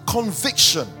deep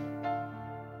conviction.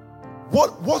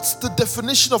 What's the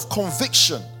definition of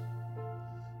conviction?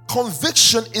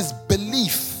 Conviction is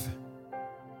belief.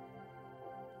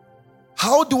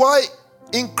 How do I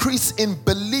increase in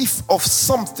belief of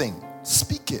something?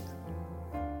 Speak it.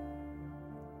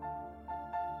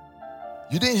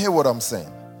 You didn't hear what I'm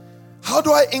saying. How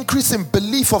do I increase in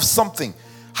belief of something?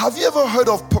 Have you ever heard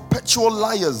of perpetual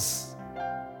liars?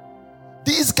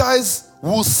 These guys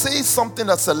will say something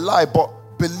that's a lie, but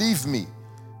believe me,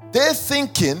 they're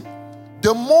thinking,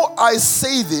 the more I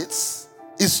say this,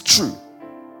 it's true.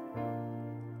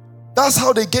 That's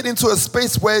how they get into a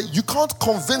space where you can't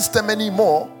convince them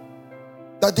anymore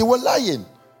that they were lying.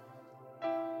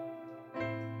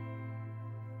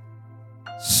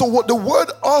 So what the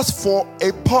word asks for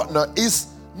a partner is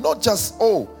not just,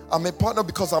 oh, I'm a partner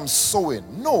because I'm sowing.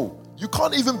 No, you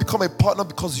can't even become a partner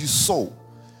because you sow.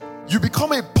 You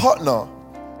become a partner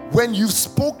when you've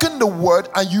spoken the word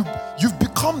and you've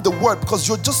become the word because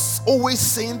you're just always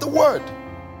saying the word.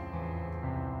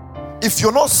 If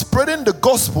you're not spreading the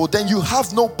gospel, then you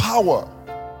have no power.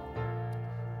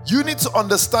 You need to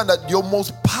understand that your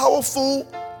most powerful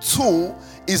tool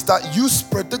is that you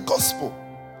spread the gospel,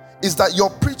 is that you're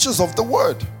preachers of the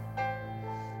word.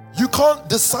 You can't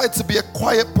decide to be a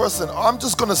quiet person. I'm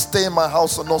just going to stay in my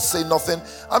house and not say nothing.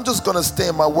 I'm just going to stay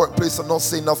in my workplace and not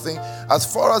say nothing.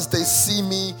 As far as they see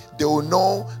me, they will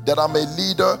know that I'm a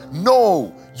leader.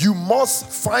 No, you must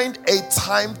find a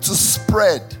time to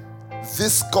spread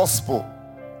this gospel.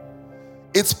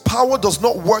 Its power does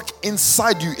not work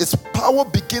inside you. Its power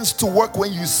begins to work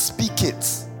when you speak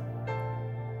it.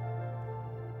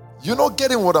 You're not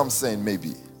getting what I'm saying,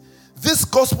 maybe. This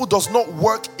gospel does not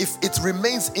work if it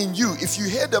remains in you. If you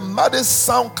hear the maddest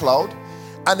SoundCloud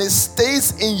and it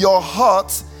stays in your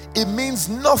heart, it means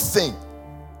nothing.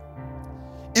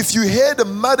 If you hear the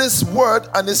maddest word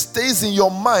and it stays in your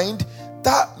mind,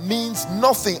 that means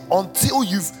nothing until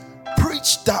you've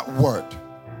preached that word.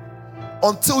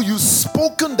 Until you've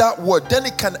spoken that word, then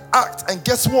it can act. And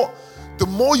guess what? The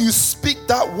more you speak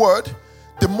that word,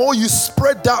 the more you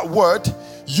spread that word.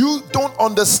 You don't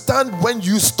understand when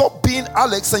you stop being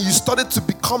Alex and you started to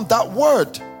become that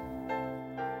word.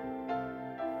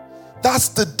 That's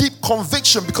the deep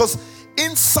conviction, because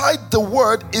inside the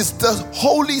word is the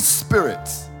Holy Spirit.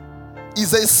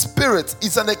 He's a spirit.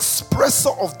 He's an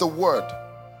expresser of the word.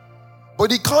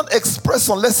 But he can't express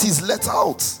unless he's let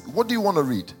out. What do you want to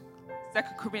read? 2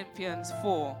 Corinthians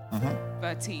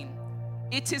 4:13.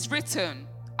 It is written,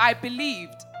 I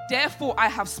believed, therefore I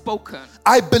have spoken.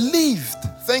 I believed.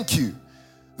 Thank you.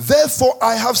 Therefore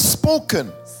I have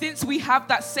spoken. Since we have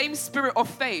that same spirit of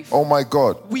faith, oh my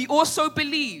God, we also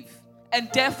believe and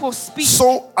therefore speak.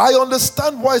 So I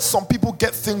understand why some people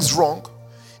get things wrong.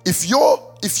 If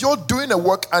you're doing a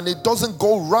work and it doesn't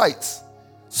go right,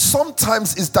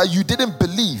 sometimes it's that you didn't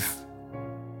believe.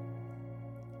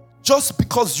 Just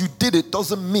because you did it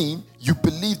doesn't mean you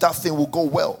believe that thing will go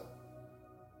well.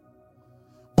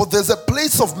 But there's a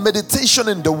place of meditation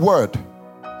in the word.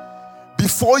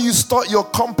 Before you start your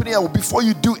company or before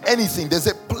you do anything, there's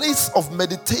a place of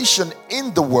meditation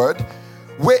in the word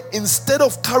where instead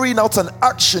of carrying out an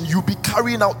action, you'll be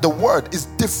carrying out the word. It's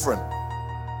different.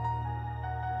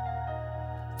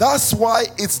 That's why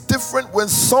it's different when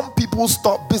some people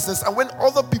start business and when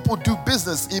other people do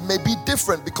business. It may be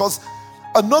different because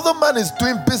another man is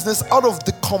doing business out of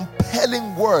the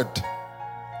compelling word.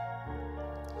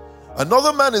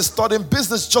 Another man is starting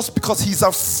business just because he's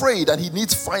afraid and he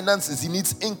needs finances, he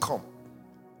needs income.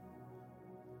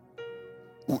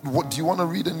 What do you want to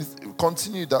read? Anything?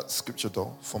 Continue that scripture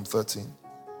though, from 13.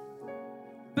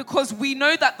 Because we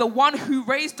know that the one who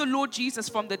raised the Lord Jesus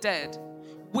from the dead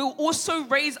will also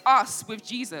raise us with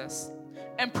Jesus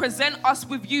and present us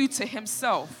with you to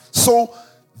himself. So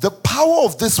the power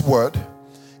of this word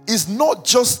is not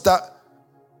just that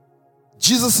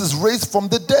Jesus is raised from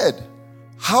the dead.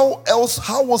 How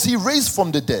was he raised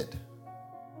from the dead?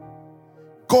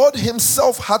 God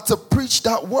himself had to preach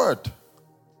that word.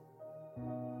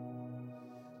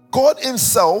 God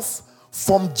himself,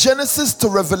 from Genesis to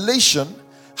Revelation,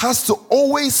 has to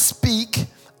always speak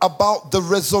about the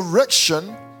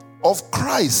resurrection of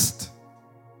Christ.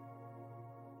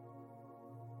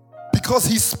 Because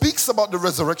he speaks about the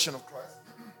resurrection of Christ.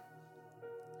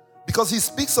 Because he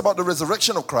speaks about the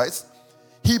resurrection of Christ,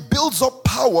 he builds up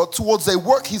power towards a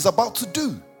work he's about to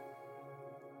do.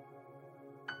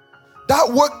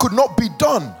 That work could not be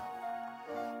done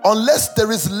unless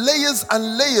there is layers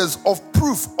and layers of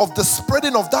proof of the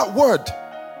spreading of that word.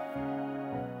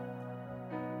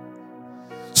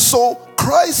 So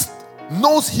Christ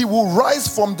knows he will rise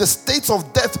from the state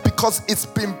of death because it's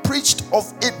been preached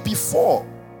of it before.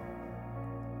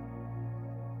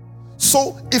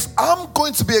 So if I'm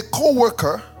going to be a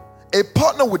co-worker, a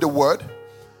partner with the word,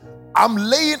 I'm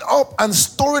laying up and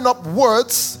storing up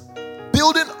words,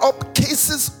 building up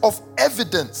cases of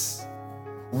evidence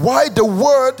why the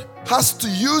word has to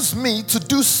use me to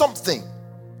do something.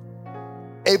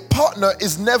 A partner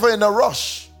is never in a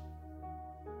rush.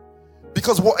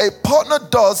 Because what a partner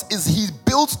does is he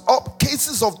builds up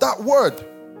cases of that word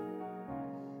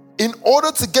in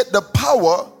order to get the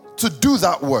power to do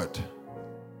that word.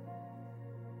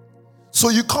 So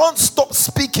you can't stop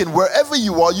speaking wherever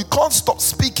you are. You can't stop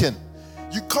speaking.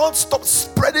 You can't stop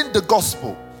spreading the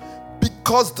gospel,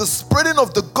 because the spreading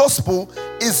of the gospel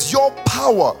is your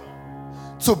power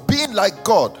to being like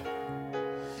God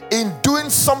in doing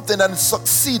something and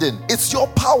succeeding. It's your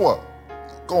power.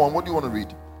 Go on, what do you want to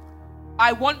read?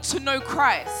 I want to know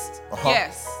Christ.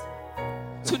 Yes.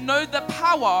 To know the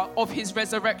power of his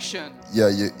resurrection. Yeah,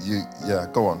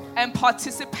 go on. And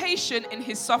participation in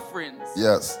his sufferings.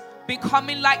 Yes.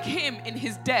 Becoming like him in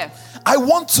his death. I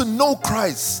want to know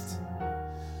Christ.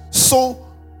 So,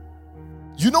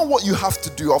 you know what you have to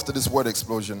do after this word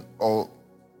explosion, or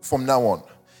from now on?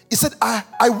 He said,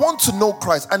 I want to know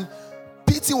Christ. And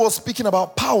P.T. was speaking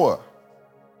about power.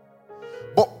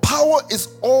 But power is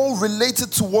all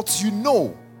related to what you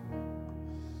know.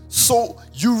 So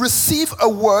you receive a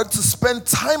word to spend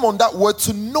time on that word,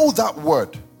 to know that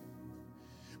word.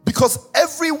 Because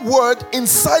every word,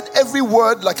 inside every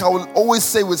word, like I will always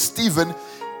say with Stephen,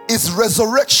 is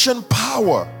resurrection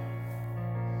power.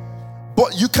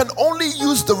 But you can only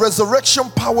use the resurrection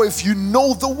power if you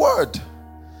know the word.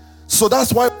 So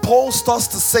that's why Paul starts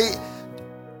to say,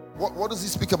 what does he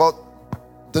speak about?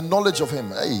 The knowledge of him.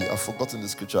 Hey, I've forgotten the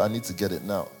scripture. I need to get it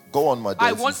now. Go on, my dear.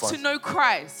 I want to know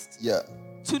Christ. Yeah.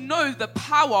 To know the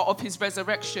power of his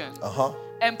resurrection.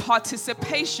 And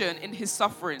participation in his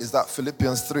sufferings. Is that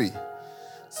Philippians 3?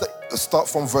 So start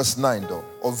from verse 9 though,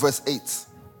 or verse 8.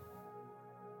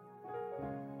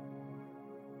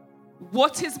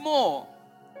 What is more,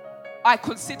 I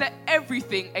consider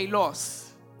everything a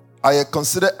loss. I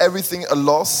consider everything a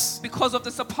loss. Because of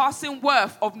the surpassing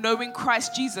worth of knowing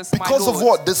Christ Jesus, my Lord. Because of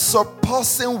what? The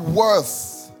surpassing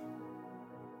worth.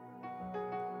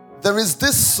 There is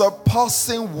this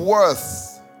surpassing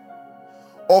worth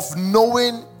of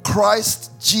knowing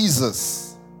Christ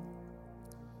Jesus.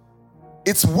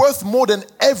 It's worth more than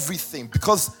everything,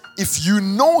 because if you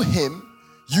know him,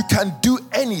 you can do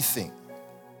anything.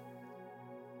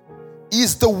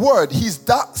 He's the word. He's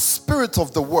that spirit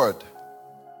of the word.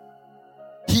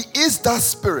 He is that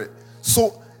spirit.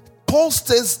 So Paul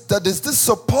says that there's this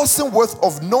surpassing worth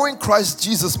of knowing Christ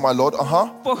Jesus, my Lord.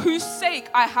 For whose sake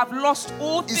I have lost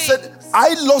all things. He said,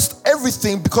 I lost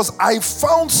everything because I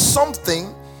found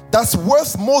something that's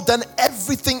worth more than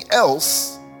everything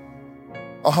else.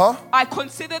 I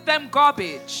consider them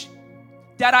garbage,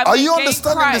 that I may Are you gain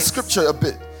understanding Christ. the scripture a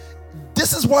bit?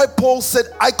 This is why Paul said,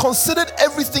 I considered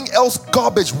everything else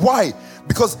garbage. Why?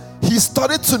 Because he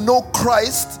started to know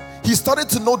Christ. He started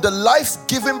to know the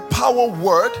life-giving power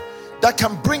word that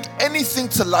can bring anything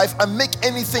to life and make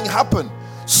anything happen.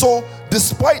 So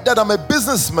despite that I'm a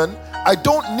businessman, I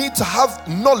don't need to have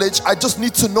knowledge. I just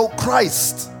need to know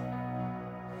Christ.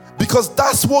 Because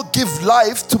that's what gives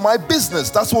life to my business.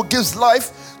 That's what gives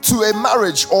life to a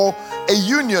marriage or a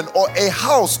union or a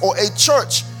house or a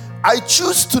church. I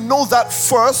choose to know that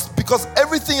first, because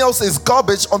everything else is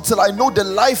garbage until I know the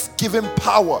life-giving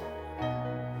power.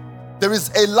 There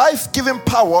is a life-giving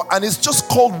power, and it's just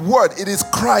called word. It is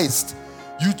Christ.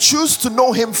 You choose to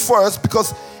know him first,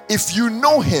 because if you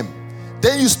know him,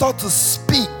 then you start to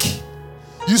speak.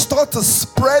 You start to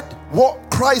spread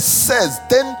what Christ says.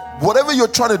 Then whatever you're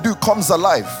trying to do comes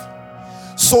alive.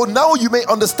 So now you may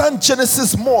understand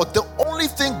Genesis more. The only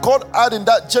thing God had in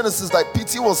that Genesis, like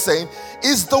PT was saying,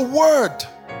 is the word.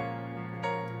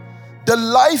 The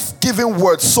life-giving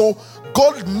word. So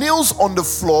God kneels on the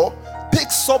floor,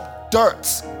 picks up dirt,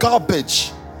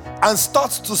 garbage, and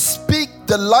starts to speak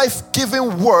the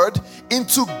life-giving word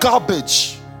into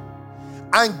garbage.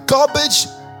 And garbage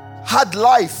had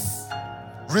life,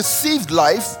 received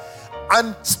life,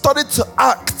 and started to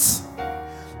act.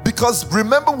 Because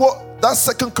remember what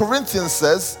that 2 Corinthians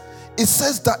says? It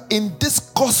says that in this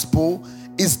gospel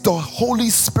is the Holy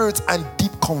Spirit and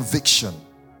deep conviction.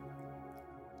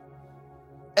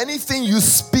 Anything you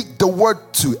speak the word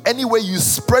to, anywhere you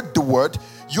spread the word,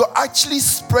 you're actually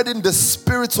spreading the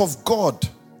Spirit of God.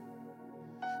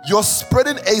 You're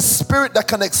spreading a spirit that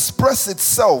can express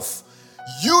itself.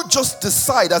 You just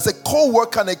decide as a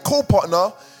co-worker and a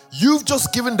co-partner, you've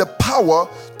just given the power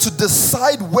to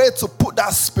decide where to put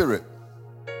that spirit.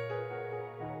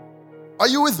 Are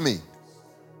you with me?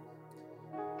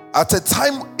 At a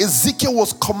time, Ezekiel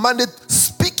was commanded,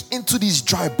 speak into these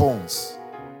dry bones.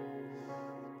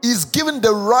 He's given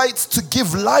the right to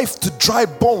give life to dry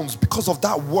bones because of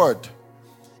that word.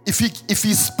 If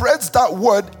he spreads that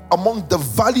word among the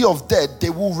valley of dead,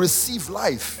 they will receive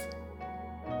life.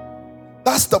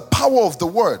 That's the power of the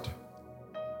word.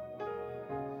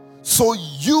 So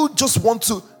you just want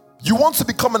to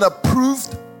become an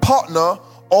approved partner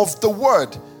of the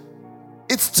word.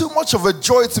 It's too much of a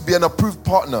joy to be an approved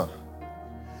partner,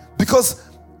 because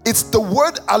it's the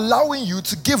word allowing you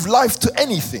to give life to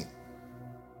anything.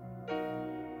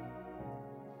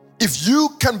 If you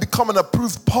can become an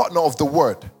approved partner of the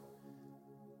word,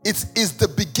 it is the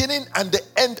beginning and the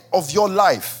end of your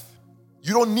life.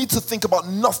 You don't need to think about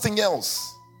nothing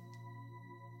else.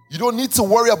 You don't need to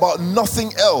worry about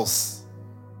nothing else.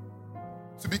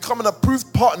 To become an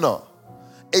approved partner,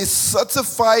 a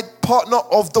certified partner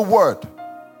of the word.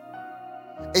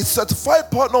 A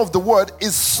certified partner of the word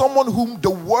is someone whom the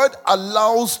word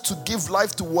allows to give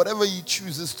life to whatever he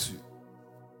chooses to.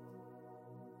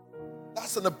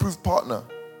 That's an approved partner.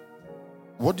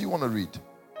 What do you want to read?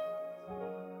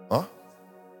 Huh?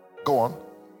 Go on.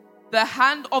 The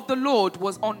hand of the Lord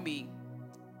was on me,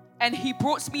 and he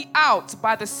brought me out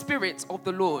by the Spirit of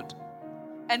the Lord,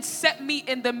 and set me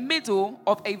in the middle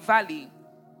of a valley.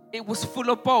 It was full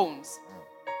of bones.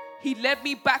 He led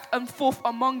me back and forth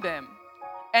among them,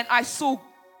 and I saw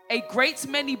a great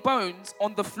many bones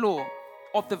on the floor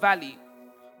of the valley,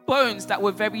 bones that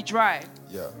were very dry.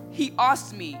 Yeah. He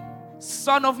asked me,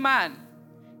 Son of man,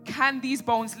 can these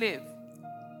bones live?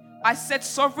 I said,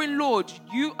 Sovereign Lord,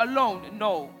 you alone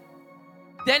know.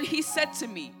 Then he said to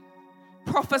me,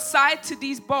 prophesy to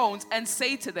these bones and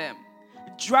say to them,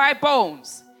 dry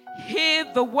bones,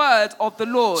 hear the word of the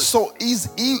Lord. So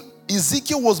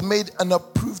Ezekiel was made an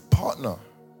approved partner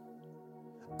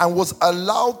and was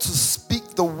allowed to speak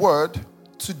the word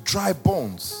to dry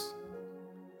bones.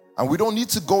 And we don't need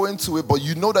to go into it, but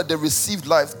you know that they received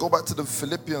life. Go back to the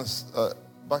Philippians,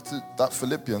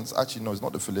 Philippians. Actually, no, it's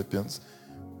not the Philippians,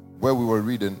 where we were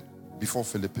reading before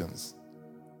Philippians.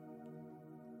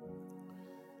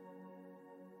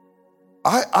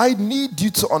 I need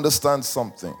you to understand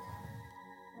something.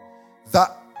 That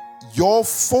your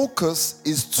focus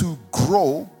is to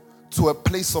grow to a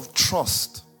place of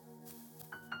trust,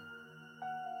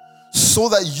 so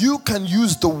that you can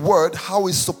use the word how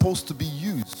it's supposed to be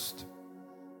used.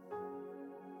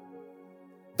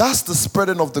 That's the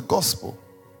spreading of the gospel.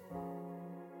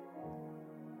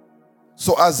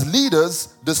 So as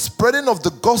leaders, the spreading of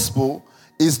the gospel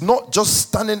is not just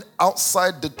standing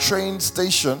outside the train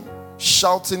station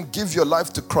shouting, give your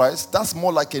life to Christ. That's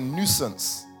more like a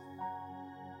nuisance.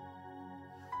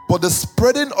 But the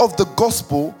spreading of the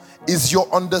gospel is your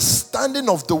understanding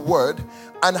of the word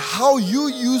and how you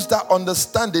use that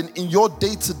understanding in your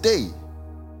day-to-day.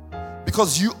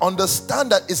 Because you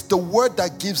understand that it's the word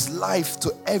that gives life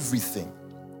to everything.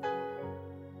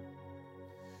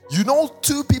 You know,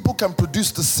 two people can produce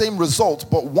the same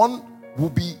result, but one will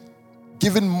be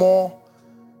given more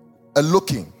a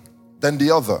looking than the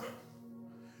other.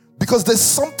 Because there's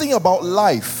something about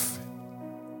life.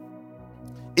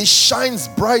 It shines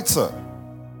brighter.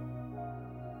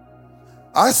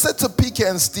 I said to PK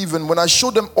and Stephen, when I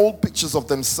showed them old pictures of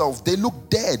themselves, they look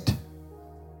dead.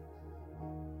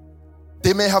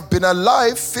 They may have been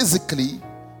alive physically,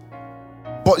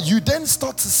 but you then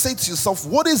start to say to yourself,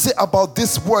 what is it about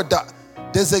this word that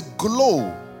there's a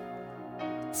glow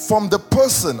from the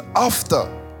person after?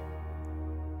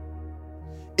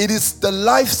 It is the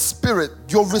life spirit.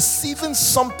 You're receiving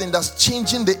something that's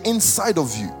changing the inside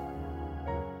of you.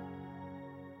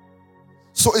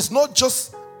 So it's not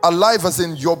just alive as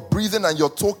in you're breathing and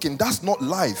you're talking. That's not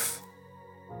life.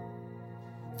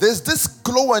 There's this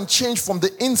glow and change from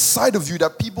the inside of you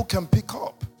that people can pick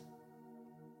up.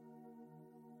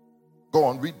 Go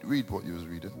on, read what you was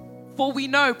reading. For we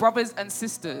know, brothers and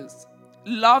sisters,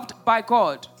 loved by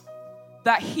God,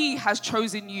 that He has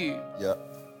chosen you. Yeah.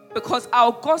 Because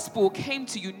our gospel came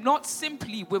to you not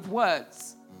simply with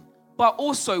words, but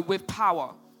also with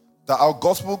power. That our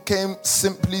gospel came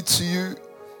simply to you,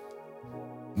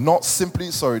 not simply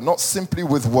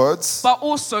with words, but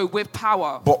also with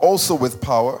power. But also with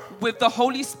power. With the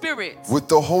Holy Spirit. With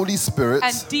the Holy Spirit.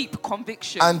 And deep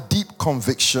conviction. And deep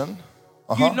conviction.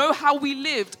 You know how we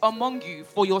lived among you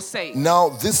for your sake. Now,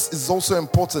 this is also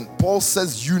important. Paul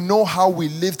says, you know how we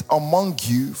lived among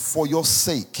you for your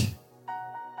sake.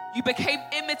 You became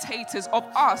imitators of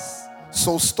us.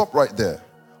 So stop right there.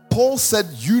 Paul said,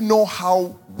 you know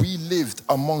how we lived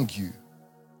among you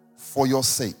for your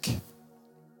sake.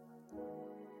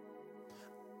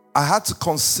 I had to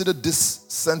consider this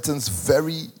sentence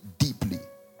very deeply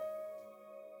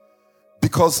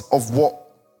because of what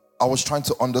I was trying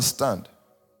to understand.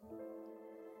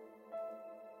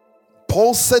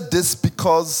 Paul said this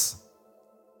because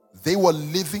they were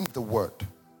living the word.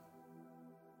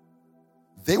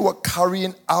 They were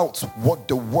carrying out what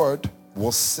the word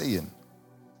was saying.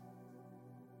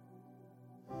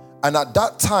 And at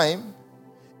that time,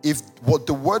 if what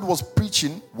the word was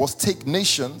preaching was take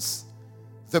nations,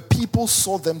 the people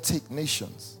saw them take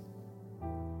nations.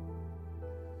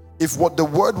 If what the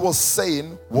word was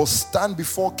saying was stand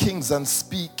before kings and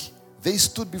speak, they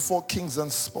stood before kings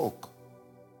and spoke.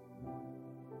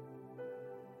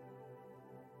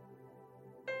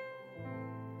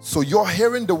 So you're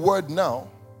hearing the word now.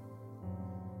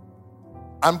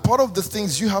 And part of the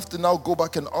things you have to now go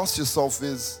back and ask yourself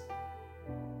is,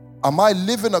 am I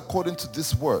living according to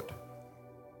this word?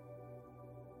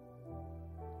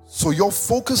 So you're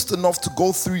focused enough to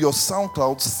go through your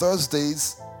SoundClouds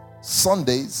Thursdays,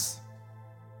 Sundays,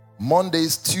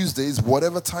 Mondays, Tuesdays,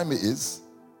 whatever time it is,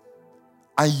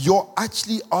 and you're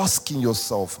actually asking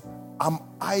yourself, am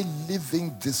I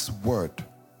living this word?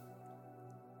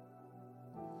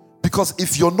 Because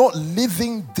if you're not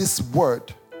living this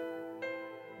word,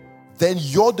 then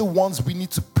you're the ones we need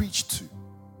to preach to.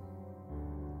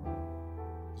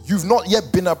 You've not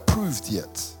yet been approved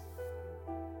yet.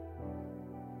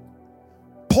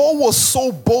 Paul was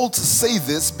so bold to say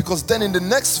this because then in the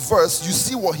next verse, you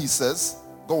see what he says.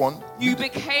 Go on. You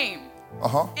became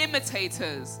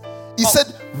imitators. He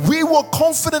said, we were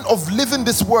confident of living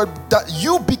this word that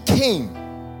you became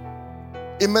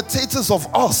imitators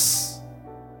of us.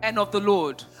 And of the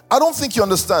Lord. I don't think you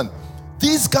understand.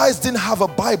 These guys didn't have a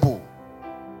Bible.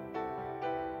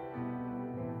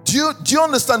 Do you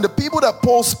understand? The people that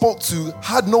Paul spoke to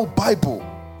had no Bible.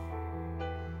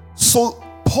 So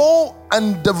Paul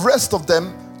and the rest of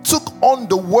them took on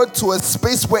the word to a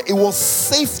space where it was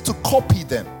safe to copy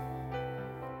them.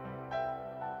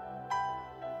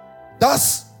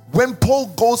 That's when Paul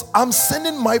goes, I'm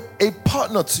sending a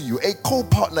partner to you, a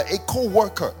co-partner, a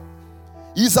co-worker.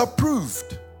 He's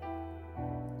approved.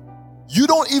 You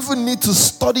don't even need to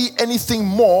study anything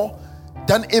more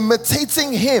than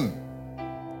imitating him.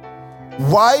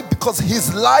 Why? Because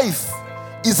his life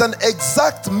is an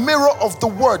exact mirror of the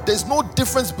word. There's no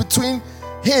difference between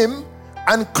him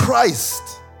and Christ.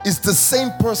 It's the same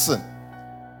person.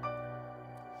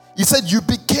 He said, you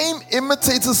became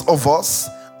imitators of us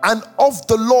and of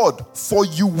the Lord, for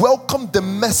you welcomed the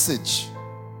message.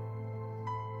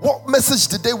 What message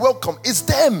did they welcome? It's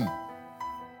them.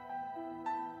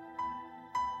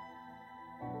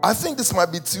 I think this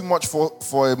might be too much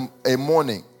for a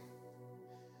morning.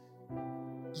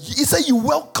 He said you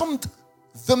welcomed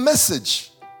the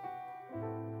message.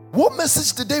 What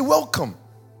message did they welcome?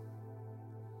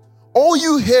 All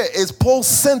you hear is Paul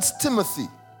sent Timothy.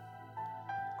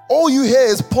 All you hear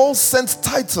is Paul sent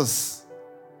Titus.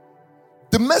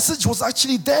 The message was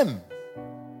actually them.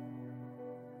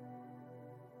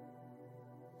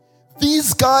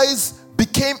 These guys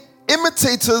became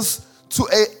imitators to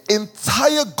an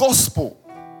entire gospel.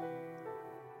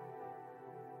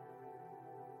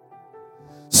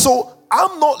 So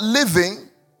I'm not living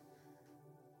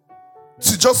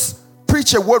to just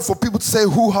preach a word for people to say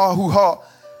hoo-ha, hoo-ha.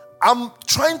 I'm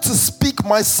trying to speak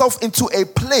myself into a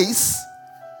place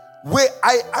where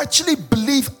I actually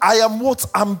believe I am what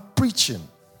I'm preaching.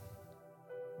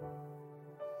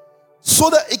 So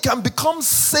that it can become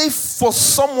safe for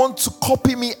someone to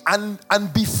copy me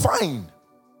and be fine.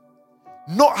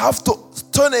 not have to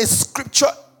turn a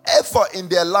scripture ever in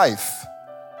their life.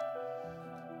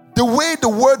 The way the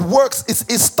word works is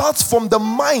it starts from the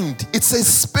mind. It's a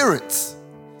spirit.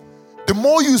 The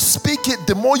more you speak it,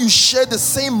 the more you share the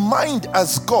same mind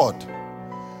as God.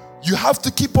 You have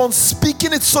to keep on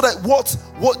speaking it so that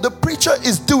what the preacher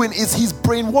is doing is he's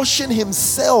brainwashing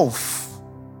himself.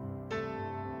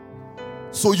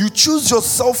 So you choose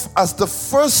yourself as the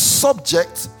first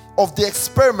subject of the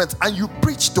experiment and you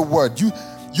preach the word.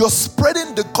 You're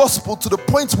spreading the gospel to the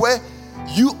point where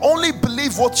you only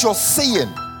believe what you're saying.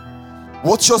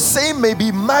 What you're saying may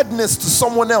be madness to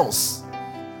someone else,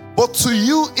 but to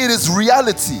you it is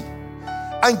reality.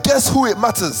 And guess who it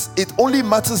matters? It only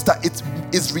matters that it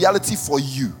is reality for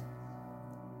you.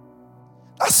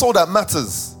 That's all that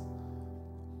matters.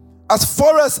 As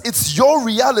far as it's your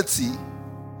reality,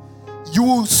 you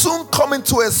will soon come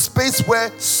into a space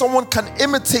where someone can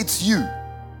imitate you.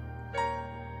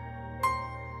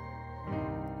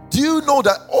 Do you know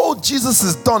that all Jesus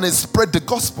has done is spread the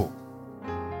gospel?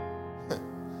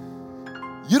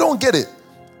 You don't get it.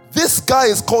 This guy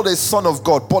is called a son of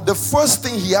God, but the first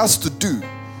thing he has to do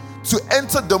to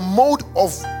enter the mode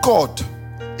of God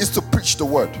is to preach the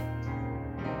word.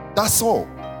 That's all.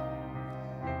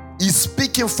 He's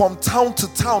speaking from town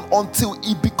to town until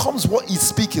he becomes what he's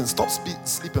speaking. Stop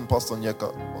sleeping, Pastor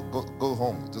Nyeka. Go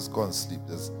home. Just go and sleep.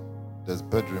 There's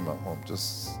bedroom at home.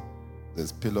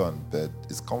 There's pillow and bed.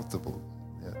 It's comfortable.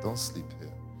 Yeah, don't sleep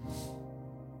here.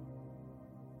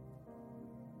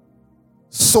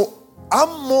 So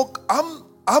I'm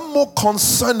more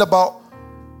concerned about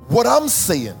what I'm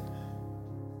saying.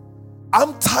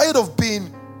 I'm tired of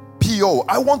being P.O.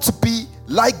 I want to be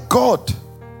like God.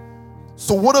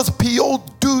 So what does P.O.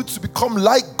 do to become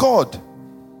like God?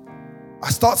 I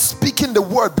start speaking the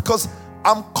word because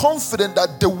I'm confident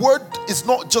that the word is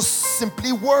not just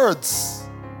simply words.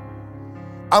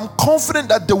 I'm confident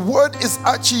that the word is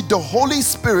actually the Holy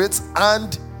Spirit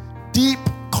and deep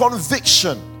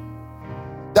conviction.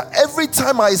 That every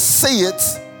time I say it,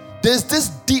 there's this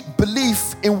deep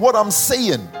belief in what I'm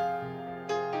saying.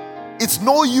 It's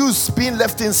no use being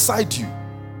left inside you.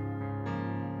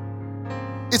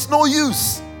 It's no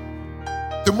use.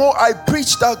 The more I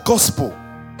preach that gospel,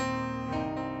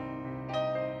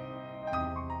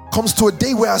 comes to a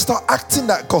day where I start acting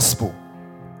that gospel.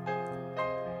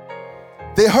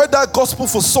 They heard that gospel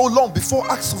for so long before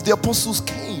Acts of the Apostles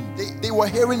came. They were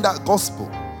hearing that gospel.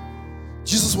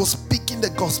 Jesus was speaking the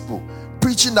gospel,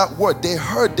 preaching that word. They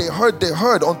heard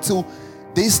until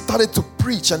they started to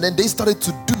preach and then they started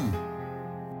to do.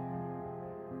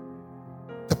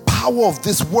 The power of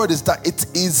this word is that it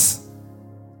is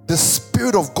the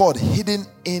Spirit of God hidden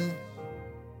in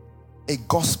a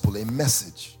gospel, a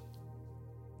message.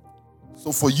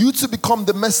 So for you to become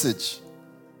the message,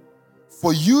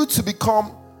 for you to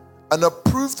become an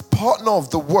approved partner of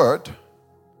the word,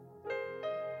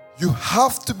 you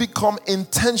have to become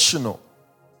intentional,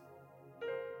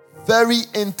 very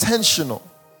intentional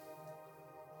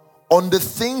on the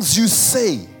things you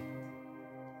say,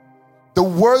 the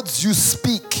words you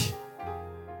speak,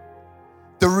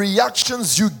 the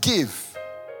reactions you give.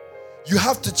 You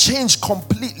have to change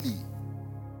completely.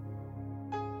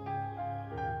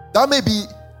 That may be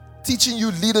teaching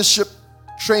you leadership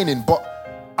training, but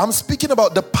I'm speaking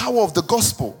about the power of the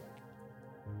gospel.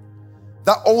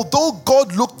 That although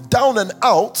God looked down and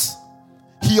out,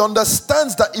 he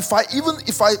understands that if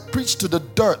I preach to the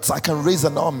dirt, I can raise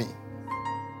an army.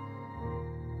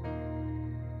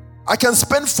 I can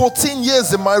spend 14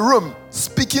 years in my room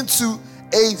speaking to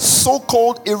a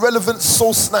so-called irrelevant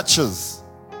soul snatchers.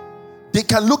 They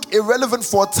can look irrelevant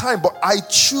for a time, but I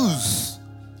choose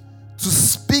to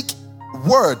speak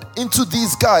word into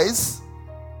these guys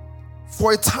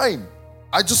for a time.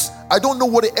 I don't know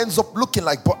what it ends up looking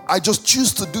like, but I just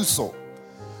choose to do so.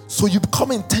 So you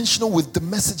become intentional with the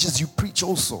messages you preach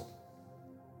also.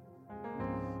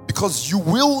 Because you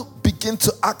will begin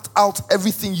to act out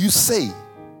everything you say.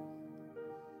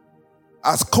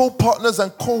 As co-partners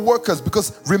and co-workers.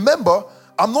 Because remember,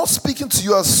 I'm not speaking to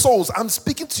you as souls. I'm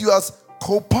speaking to you as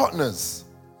co-partners.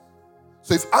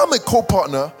 So if I'm a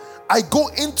co-partner, I go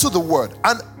into the word.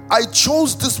 And I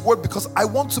chose this word because I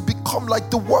want to become like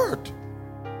the word.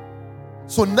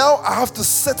 So now I have to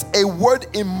set a word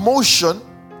in motion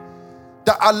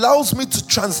that allows me to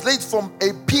translate from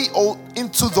a P.O.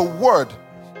 into the word.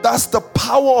 That's the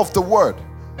power of the word.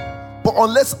 But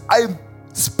unless I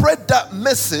spread that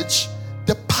message,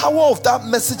 the power of that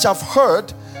message I've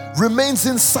heard remains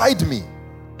inside me.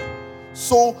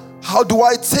 So how do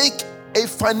I take a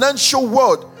financial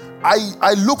word?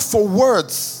 I look for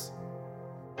words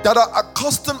that are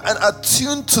accustomed and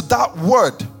attuned to that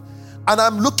word. and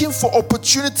I'm looking for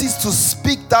opportunities to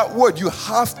speak that word. You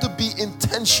have to be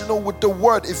intentional with the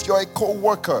word if you're a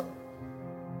co-worker.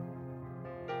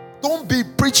 Don't be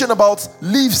preaching about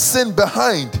leave sin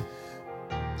behind.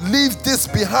 Leave this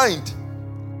behind.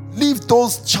 Leave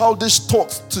those childish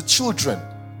thoughts to children.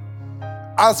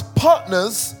 As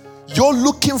partners, you're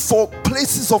looking for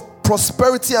places of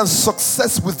prosperity and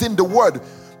success within the word,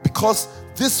 because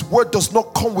this word does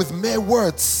not come with mere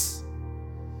words.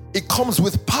 It comes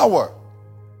with power.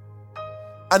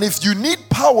 And if you need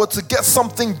power to get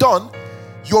something done,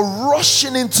 you're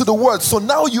rushing into the word. So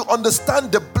now you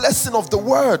understand the blessing of the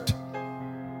word.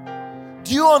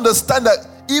 Do you understand that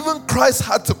even Christ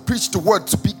had to preach the word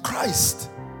to be Christ?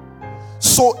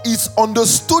 So it's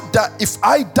understood that if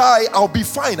I die, I'll be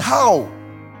fine. How?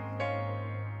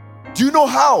 Do you know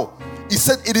how? He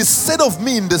said, it is said of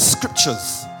me in the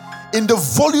scriptures, in the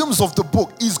volumes of the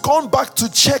book. He's gone back to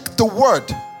check the word.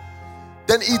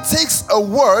 Then he takes a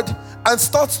word and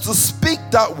starts to speak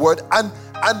that word and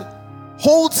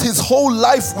holds his whole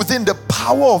life within the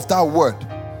power of that word.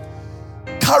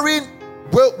 Carrying,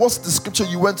 well, what's the scripture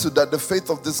you went to, that the faith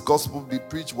of this gospel be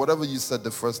preached? Whatever you said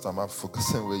the first time, I'm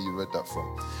focusing where you read that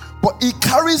from. But he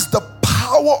carries the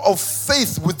power of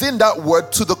faith within that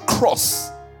word to the cross.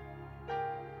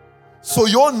 So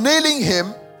you're nailing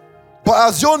him, but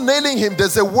as you're nailing him,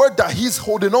 there's a word that he's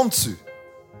holding on to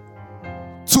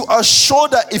assure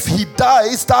that if he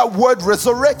dies, that word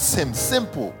resurrects him.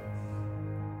 Simple.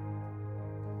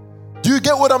 Do you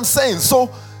get what I'm saying? So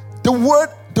the word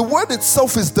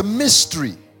itself is the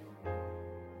mystery.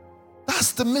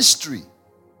 That's the mystery.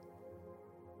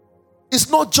 It's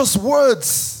not just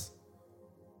words.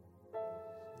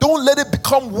 Don't let it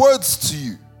become words to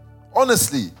you.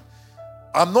 Honestly,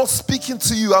 I'm not speaking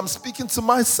to you. I'm speaking to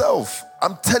myself.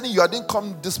 I'm telling you, I didn't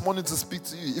come this morning to speak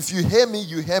to you. If you hear me,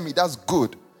 you hear me. That's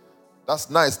good. That's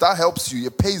nice. That helps you.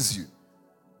 It pays you.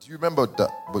 Do you remember that,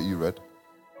 what you read?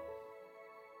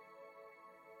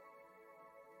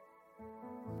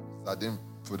 I didn't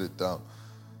put it down.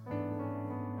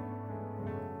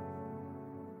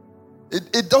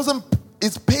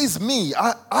 It pays me.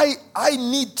 I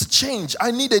need to change.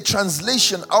 I need a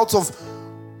translation out of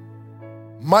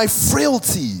my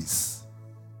frailties.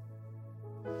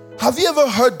 Have you ever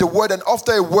heard the word and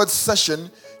after a word session,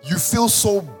 you feel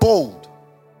so bold?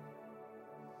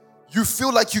 You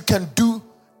feel like you can do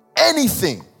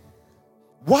anything.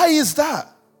 Why is that?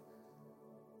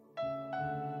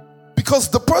 Because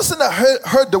the person that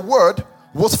heard the word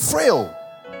was frail.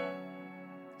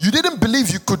 You didn't believe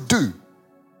you could do.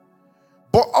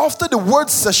 But after the word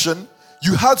session,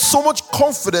 you had so much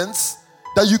confidence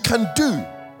that you can do.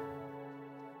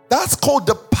 That's called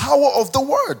the power of the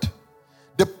word.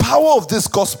 The power of this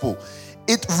gospel.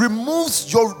 It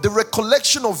removes the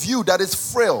recollection of you that is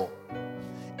frail.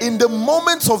 In the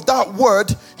moment of that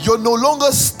word, you're no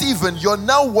longer Stephen. You're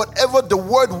now whatever the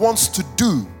word wants to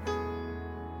do.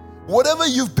 Whatever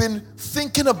you've been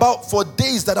thinking about for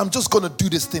days, that I'm just going to do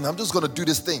this thing. I'm just going to do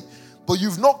this thing. But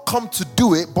you've not come to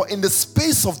do it. But in the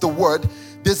space of the word,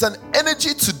 there's an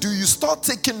energy to do. You start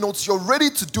taking notes. You're ready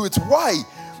to do it. Why?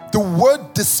 The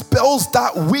word dispels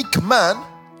that weak man.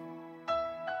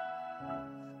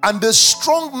 And the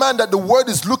strong man that the word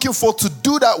is looking for to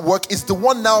do that work is the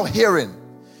one now hearing.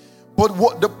 But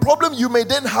what the problem you may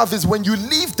then have is when you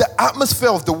leave the atmosphere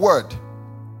of the word,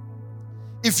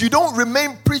 if you don't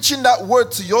remain preaching that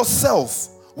word to yourself,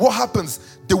 what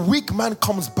happens? The weak man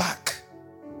comes back.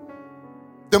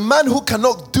 The man who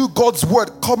cannot do God's word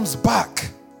comes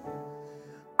back.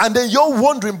 And then you're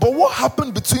wondering, but what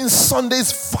happened between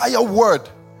Sunday's fire word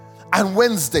and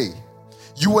Wednesday?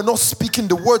 You were not speaking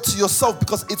the word to yourself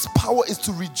because its power is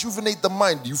to rejuvenate the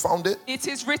mind. You found it? It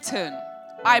is written,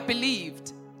 I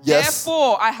believed. Yes.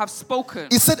 Therefore I have spoken.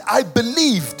 He said, I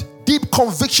believed. Deep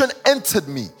conviction entered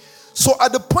me. So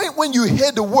at the point when you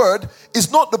hear the word,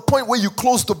 it's not the point where you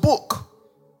close the book.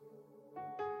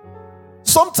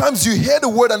 Sometimes you hear the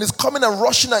word and it's coming and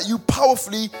rushing at you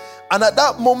powerfully, and at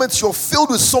that moment you're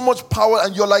filled with so much power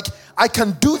and you're like, I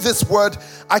can do this word,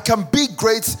 I can be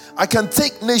great, I can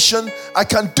take nation, I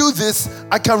can do this,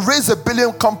 I can raise a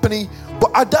billion company.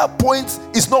 But at that point,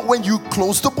 it's not when you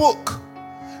close the book,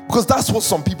 because that's what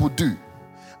some people do.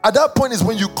 At that point is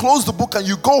when you close the book and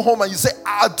you go home and you say,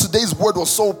 today's word was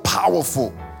so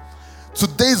powerful.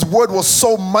 Today's word was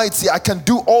so mighty. I can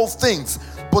do all things.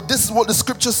 But this is what the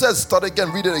scripture says. Start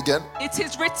again, read it again. It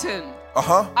is written,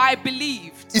 I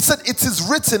believed. It said, it is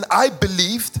written, I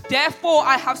believed. Therefore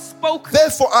I have spoken.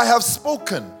 Therefore I have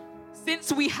spoken.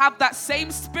 Since we have that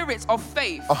same spirit of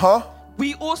faith,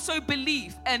 we also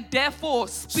believe and therefore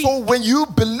speak. So when you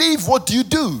believe, what do you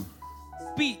do?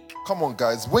 Speak. Come on,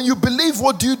 guys. When you believe,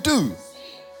 what do you do?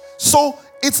 So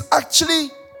it's actually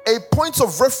a point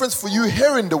of reference for you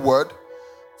hearing the word,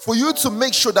 for you to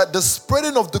make sure that the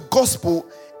spreading of the gospel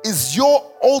is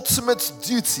your ultimate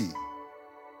duty.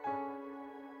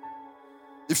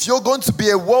 If you're going to be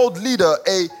a world leader,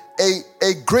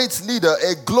 a great leader,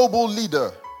 a global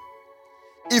leader,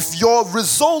 if your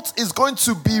result is going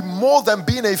to be more than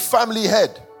being a family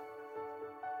head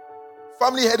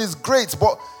is great,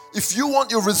 but if you want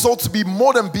your result to be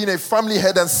more than being a family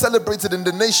head and celebrated in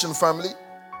the nation, family,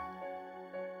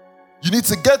 you need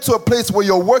to get to a place where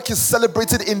your work is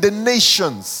celebrated in the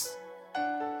nations.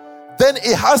 Then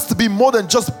it has to be more than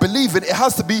just believing. It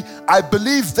has to be, I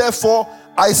believe, therefore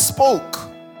I spoke.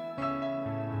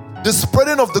 The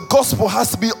spreading of the gospel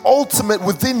has to be ultimate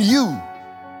within you.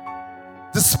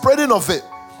 The spreading of it.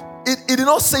 It did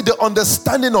not say the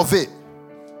understanding of it.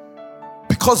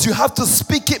 Because you have to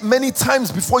speak it many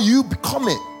times before you become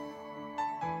it.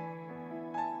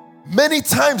 Many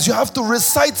times you have to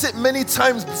recite it many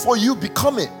times before you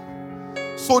become it.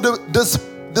 So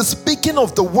the speaking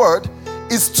of the word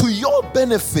is to your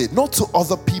benefit, not to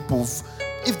other people.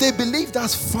 If they believe,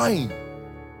 that's fine.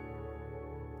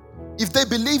 If they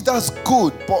believe, that's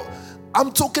good. But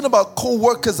I'm talking about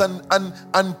co-workers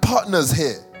and partners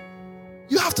here.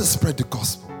 You have to spread the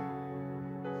gospel.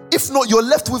 If not, you're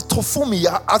left with Tofumi,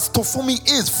 as Tofumi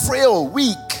is, frail,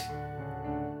 weak,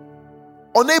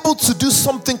 unable to do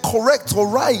something correct or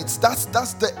right. That's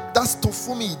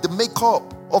Tofumi, the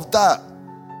makeup of that.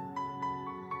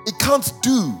 It can't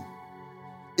do.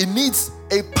 It needs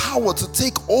a power to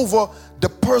take over the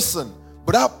person,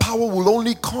 but that power will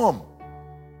only come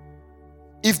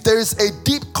if there is a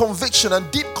deep conviction,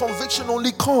 and deep conviction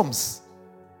only comes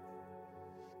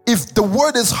if the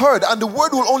word is heard, and the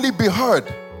word will only be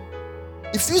heard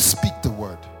if you speak the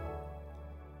word.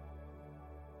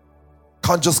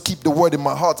 Can't just keep the word in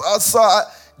my heart. Sir,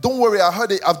 don't worry, I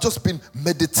heard it. I've just been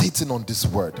meditating on this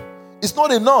word. It's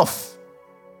not enough.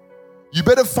 You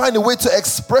better find a way to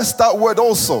express that word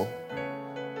also.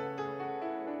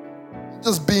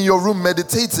 Just be in your room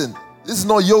meditating. This is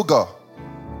not yoga.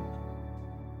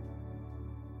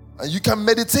 And you can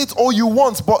meditate all you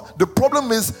want, but the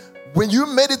problem is when you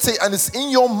meditate and it's in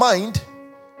your mind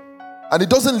and it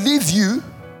doesn't leave you,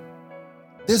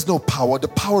 there's no power. The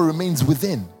power remains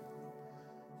within.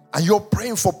 And you're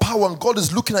praying for power and God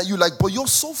is looking at you like, but you're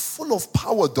so full of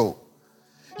power though.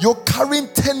 You're carrying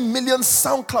 10 million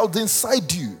SoundClouds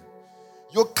inside you.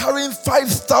 You're carrying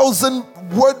 5,000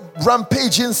 word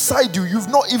rampage inside you. You've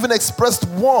not even expressed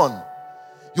one.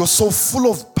 You're so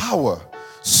full of power,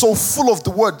 so full of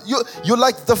the word. You're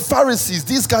like the Pharisees.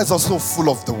 These guys are so full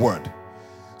of the word.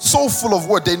 So full of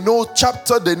word. They know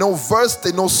chapter, they know verse,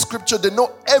 they know scripture, they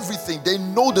know everything. They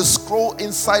know the scroll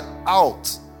inside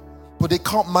out. But they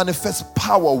can't manifest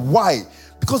power. Why?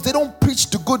 Because they don't preach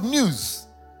the good news.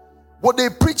 What they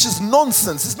preach is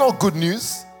nonsense. It's not good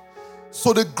news.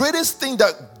 So the greatest thing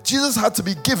that Jesus had to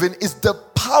be given is the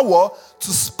power to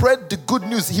spread the good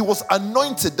news. He was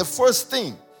anointed, the first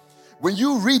thing. When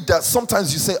you read that,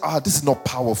 sometimes you say, this is not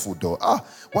powerful though.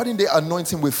 Why didn't they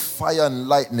anoint him with fire and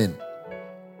lightning?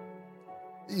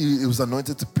 He was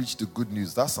anointed to preach the good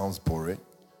news. That sounds boring.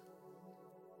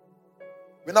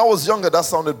 When I was younger, that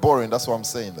sounded boring. That's why I'm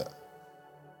saying that.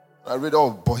 I read,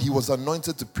 but he was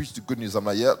anointed to preach the good news. I'm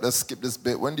like, let's skip this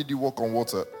bit. When did you walk on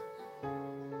water?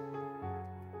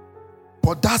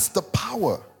 But that's the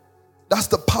power. That's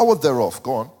the power thereof.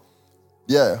 Go on.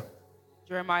 Yeah.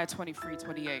 Jeremiah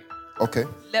 23:28. Okay.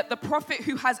 Let the prophet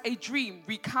who has a dream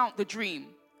recount the dream,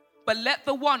 but let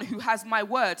the one who has my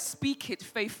word speak it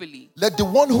faithfully. Let the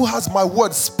one who has my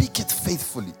word speak it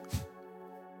faithfully.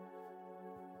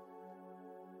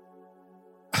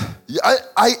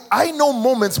 I know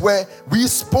moments where we've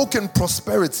spoken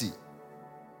prosperity.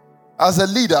 As a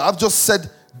leader, I've just said,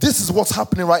 this is what's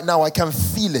happening right now. I can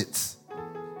feel it.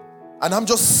 And I'm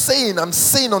saying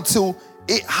until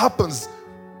it happens.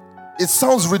 It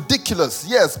sounds ridiculous,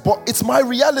 yes, but it's my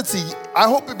reality. I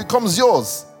hope it becomes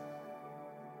yours.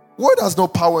 Word has no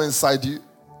power inside you.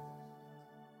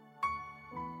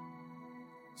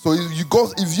 So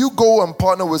if you go and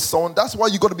partner with someone, that's why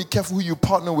you got to be careful who you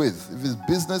partner with. If it's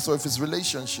business or if it's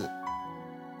relationship.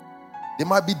 They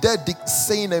might be there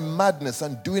saying a madness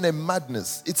and doing a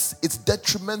madness. It's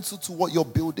detrimental to what you're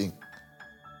building.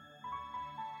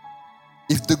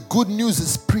 If the good news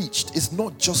is preached, it's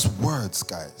not just words,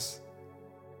 guys.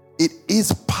 It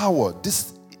is power.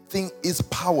 This thing is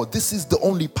power. This is the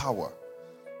only power.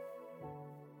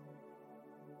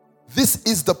 This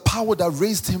is the power that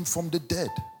raised him from the dead.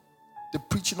 The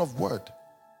preaching of word.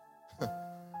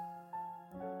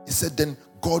 He said, then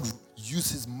God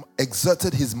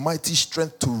exerted his mighty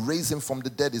strength to raise him from the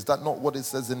dead. Is that not what it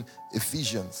says in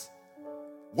Ephesians?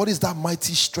 What is that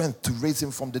mighty strength to raise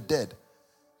him from the dead?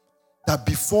 That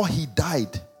before he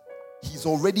died, he's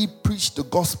already preached the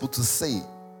gospel to say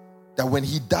that when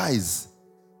he dies,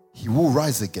 he will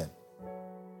rise again.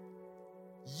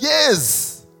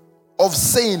 Years of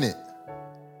saying it.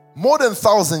 More than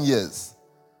 1,000 years.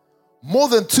 More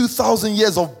than 2,000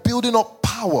 years of building up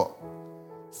power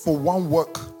for one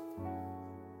work.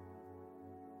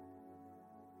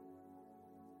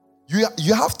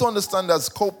 You have to understand, as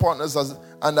co-partners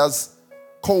and as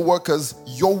co-workers,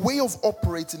 your way of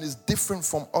operating is different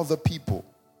from other people.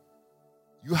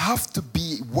 You have to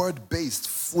be word-based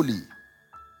fully.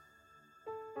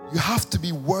 You have to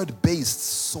be word-based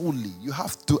solely. You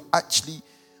have to actually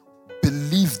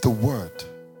believe the word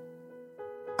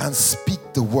and speak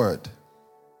the word.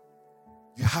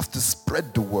 You have to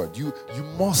spread the word. You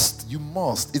must. You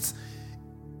must.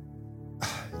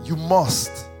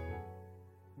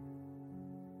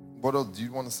 What else? Do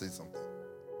you want to say something?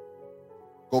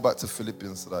 Go back to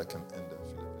Philippians so that I can end there.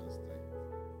 Philippians 3.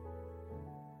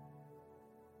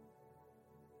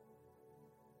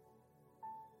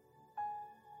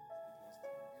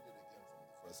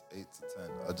 Verse 8 to 10.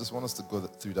 I just want us to go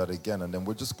through that again, and then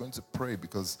we're just going to pray,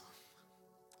 because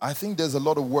I think there's a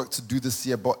lot of work to do this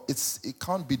year, but it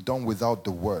can't be done without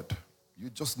the word.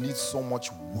 You just need so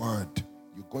much word.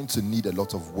 You're going to need a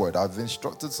lot of word. I've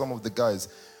instructed some of the guys,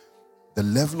 the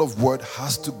level of word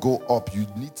has to go up. You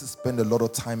need to spend a lot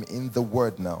of time in the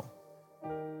word now.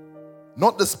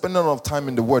 Not the spending of time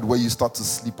in the word where you start to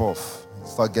sleep off,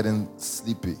 start getting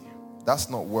sleepy. That's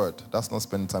not word. That's not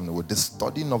spending time in the word. The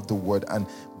studying of the word and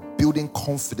building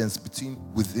confidence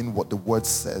within what the word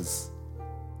says.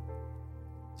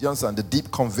 Do you understand? The deep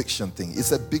conviction thing.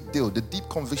 It's a big deal. The deep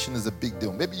conviction is a big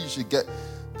deal. Maybe you should get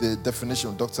the definition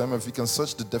of Dr. Emma. If you can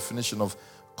search the definition of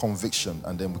conviction,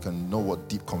 and then we can know what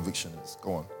deep conviction is.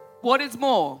 Go on. What is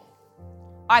more,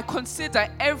 I consider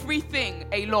everything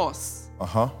a loss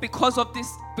because of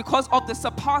the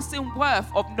surpassing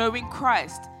worth of knowing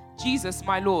Christ, Jesus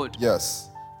my Lord. Yes.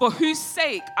 For whose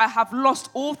sake I have lost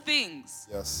all things.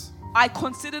 Yes. I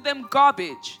consider them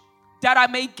garbage, that I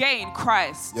may gain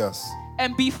Christ. Yes.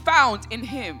 And be found in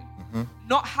him,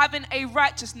 not having a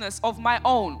righteousness of my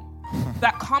own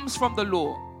that comes from the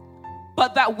law,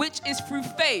 but that which is through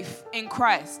faith in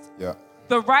Christ. Yeah.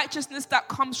 The righteousness that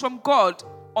comes from God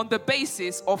on the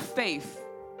basis of faith.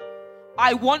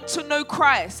 I want to know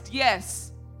Christ,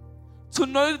 yes, to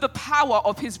know the power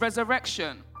of his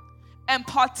resurrection and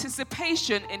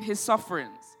participation in his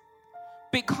sufferings,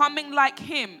 becoming like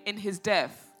him in his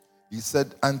death. He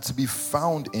said, and to be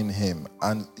found in him.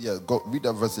 And go read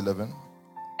that verse 11.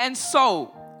 And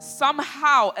so,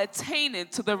 somehow attaining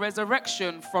to the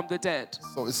resurrection from the dead.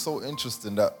 So it's so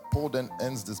interesting that Paul then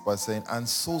ends this by saying, and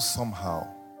so somehow.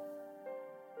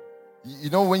 You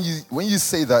know, when you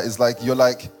say that, it's like, you're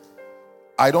like,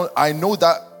 I know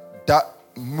that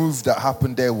move that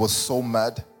happened there was so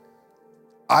mad.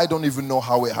 I don't even know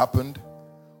how it happened,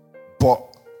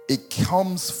 but it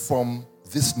comes from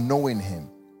this knowing him.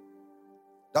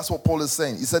 That's what Paul is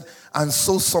saying. He said, and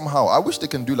so somehow. I wish they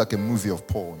can do like a movie of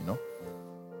Paul, you know.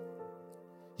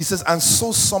 He says, and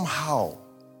so somehow.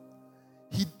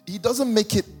 He doesn't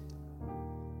make it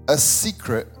a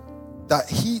secret that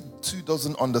he too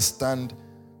doesn't understand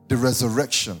the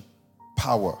resurrection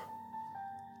power.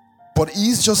 But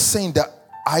he's just saying that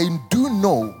I do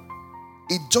know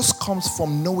it just comes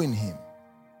from knowing him.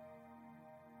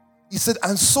 He said,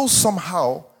 and so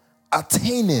somehow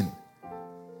attaining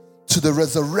to the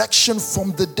resurrection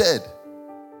from the dead.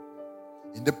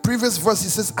 In the previous verse, he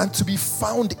says, and to be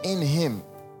found in him.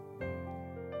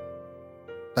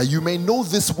 That you may know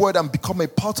this word and become a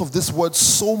part of this word,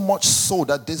 so much so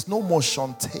that there's no more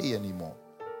Shantae anymore.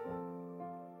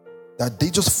 That they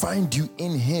just find you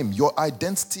in him. Your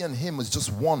identity in him is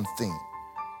just one thing.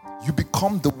 You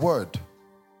become the word.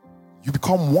 You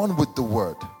become one with the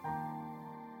word.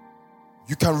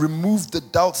 You can remove the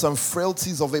doubts and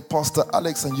frailties of a Pastor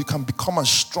Alex, and you can become as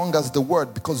strong as the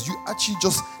word, because you actually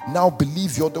just now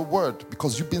believe you're the word,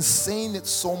 because you've been saying it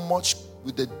so much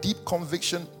with a deep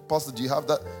conviction. Pastor, do you have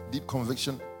that deep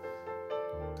conviction?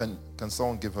 Can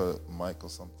someone give her a mic or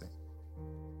something?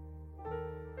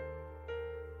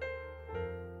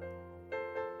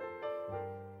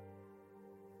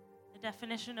 The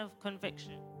definition of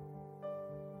conviction: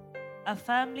 a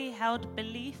firmly held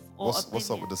belief or opinion. What's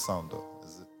up with the sound though?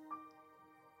 Is it?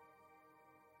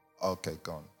 Okay,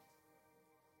 gone.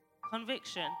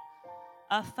 Conviction: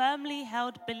 a firmly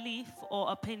held belief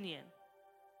or opinion.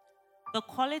 The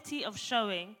quality of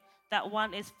showing that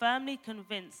one is firmly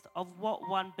convinced of what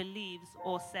one believes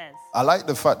or says. I like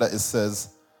the fact that it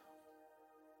says,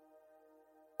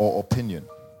 or opinion.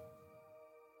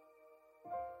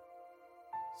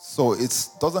 So it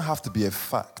doesn't have to be a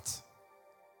fact.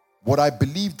 What I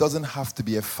believe doesn't have to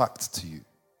be a fact to you.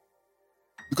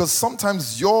 Because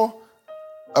sometimes you're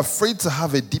afraid to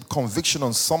have a deep conviction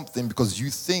on something because you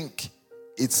think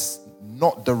it's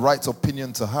not the right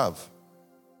opinion to have.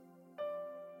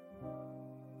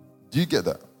 Do you get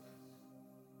that?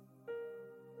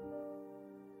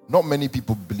 Not many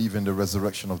people believe in the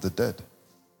resurrection of the dead.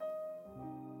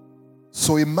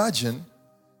 So imagine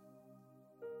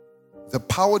the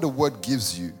power the word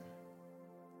gives you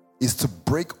is to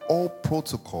break all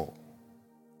protocol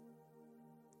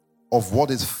of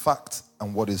what is fact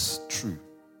and what is true.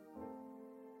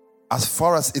 As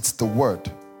far as it's the word,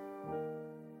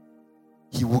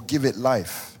 he will give it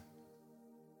life.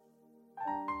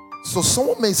 So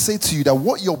someone may say to you that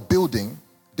what you're building,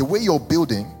 the way you're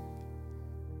building,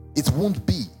 it won't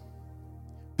be.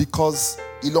 Because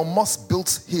Elon Musk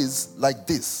built his like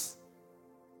this.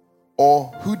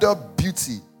 Or Huda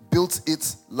Beauty built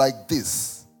it like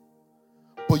this.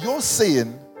 But you're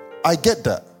saying, I get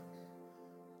that.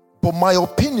 But my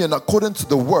opinion according to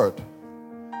the word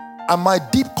and my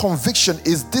deep conviction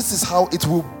is this is how it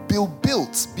will be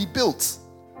built.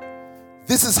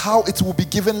 This is how it will be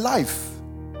given life.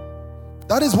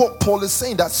 That is what Paul is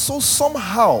saying. That so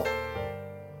somehow,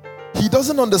 he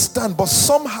doesn't understand, but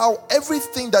somehow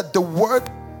everything that the word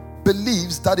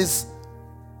believes that is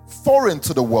foreign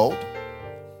to the world,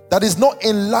 that is not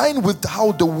in line with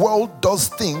how the world does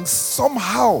things,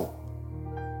 somehow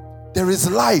there is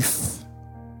life.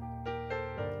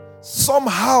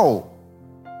 Somehow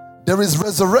there is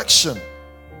resurrection.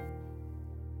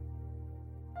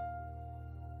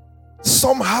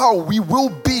 Somehow we will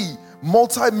be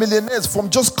multi-millionaires from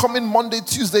just coming Monday,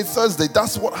 Tuesday, Thursday.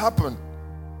 That's what happened.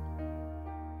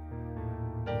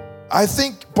 I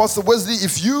think, Pastor Wesley,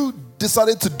 if you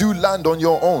decided to do land on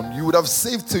your own, you would have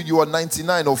saved till you are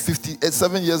 99 or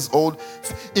 57 years old.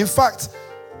 In fact,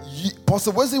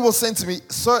 Pastor Wesley was saying to me,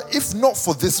 sir, if not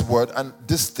for this word and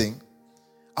this thing,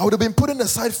 I would have been putting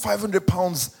aside 500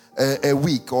 pounds a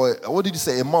week, or what did you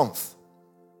say, a month?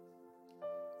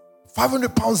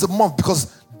 500 pounds a month,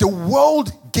 because the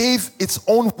world gave its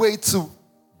own way to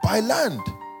buy land.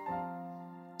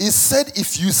 It said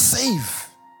if you save,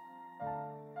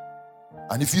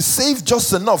 and if you save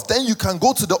just enough, then you can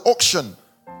go to the auction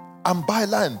and buy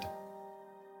land.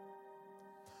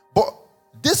 But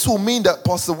this will mean that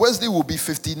Pastor Wesley will be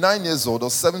 59 years old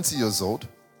or 70 years old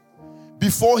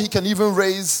before he can even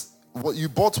raise what you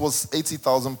bought was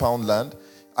 80,000 pound land,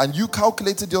 and you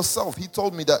calculated yourself. He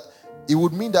told me that it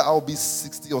would mean that I'll be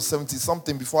 60 or 70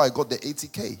 something before I got the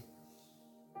 80K.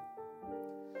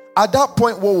 At that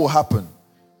point, what will happen?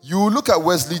 You will look at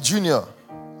Wesley Jr.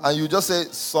 and you just say,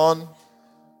 son,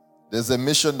 there's a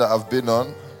mission that I've been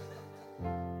on.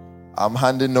 I'm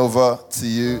handing over to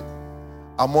you.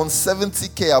 I'm on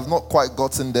 70K. I've not quite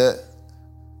gotten there,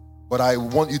 but I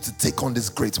want you to take on this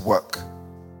great work.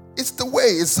 It's the way,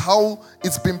 it's how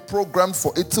it's been programmed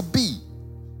for it to be.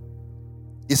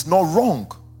 It's not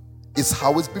wrong. It's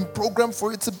how it's been programmed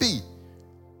for it to be.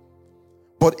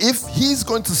 But if he's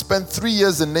going to spend 3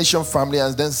 years in Nation Family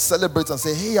and then celebrate and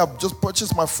say, hey, I've just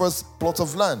purchased my first plot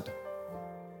of land.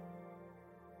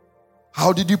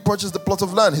 How did you purchase the plot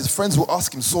of land? His friends will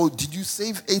ask him, so did you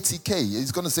save 80K?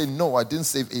 He's going to say, no, I didn't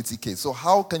save 80K. So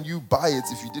how can you buy it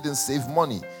if you didn't save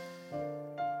money?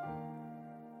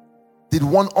 Did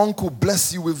one uncle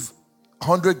bless you with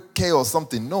 100K or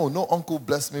something? No uncle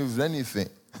blessed me with anything.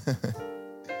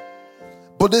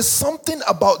 But there's something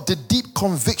about the deep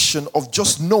conviction of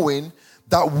just knowing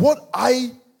that what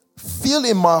I feel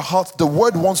in my heart the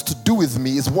word wants to do with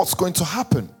me is what's going to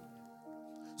happen.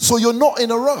 So you're not in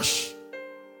a rush.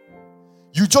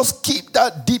 You just keep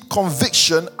that deep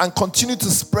conviction and continue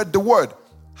to spread the word.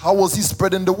 How was he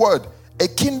spreading the word? A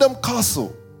kingdom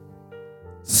castle.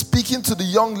 Speaking to the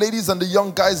young ladies and the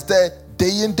young guys there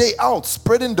day in, day out,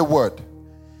 spreading the word.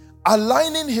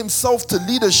 Aligning himself to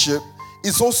leadership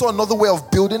is also another way of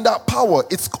building that power.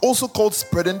 It's also called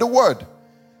spreading the word.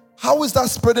 How is that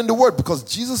spreading the word? Because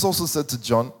Jesus also said to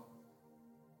John,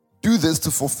 do this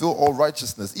to fulfill all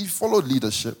righteousness. He followed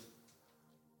leadership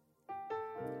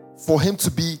for him to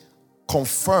be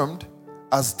confirmed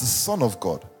as the Son of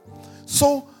God.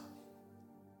 So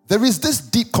there is this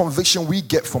deep conviction we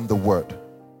get from the word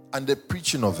and the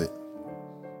preaching of it.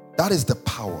 That is the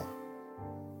power.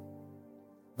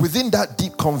 Within that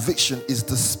deep conviction is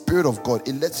the Spirit of God.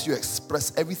 It lets you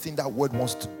express everything that word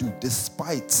wants to do,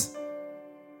 despite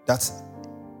that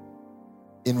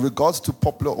in regards to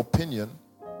popular opinion,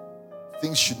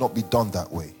 things should not be done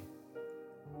that way.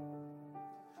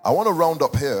 I want to round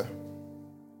up here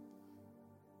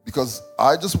because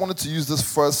I just wanted to use this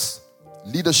first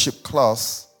leadership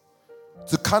class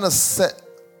to kind of set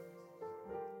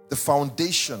the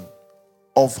foundation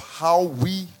of how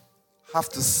we have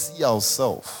to see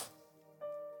ourselves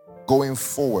going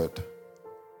forward.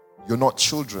 You're not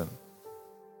children.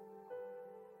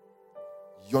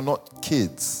 You're not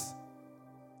kids.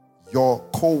 You're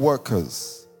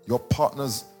co-workers. You're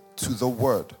partners to the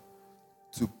word,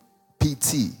 to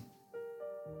PT.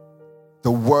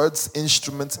 The word's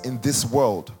instrument in this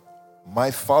world.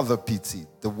 My father, PT.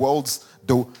 The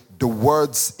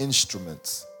word's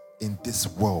instrument in this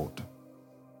world.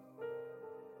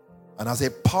 And as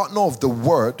a partner of the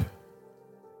word,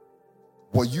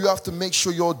 what you have to make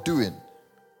sure you're doing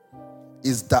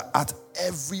is that at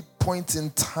every point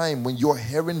in time when you're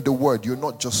hearing the word, you're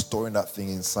not just storing that thing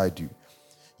inside you.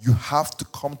 You have to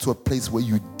come to a place where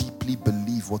you deeply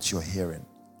believe what you're hearing.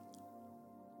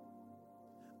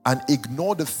 And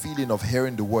ignore the feeling of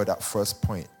hearing the word at first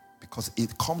point, because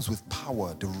it comes with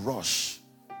power, the rush.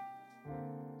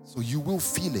 So you will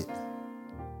feel it.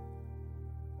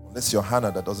 Unless you're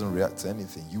Hannah that doesn't react to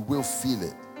anything, you will feel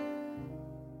it.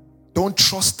 Don't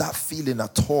trust that feeling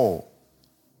at all.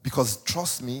 Because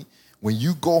trust me, when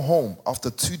you go home after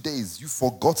 2 days, you've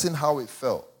forgotten how it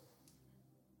felt.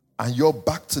 And you're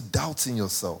back to doubting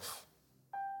yourself.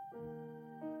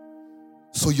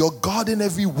 So you're guarding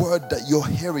every word that you're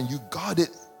hearing. You guard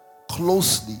it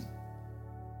closely.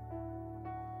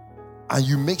 And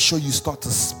you make sure you start to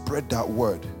spread that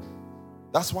word.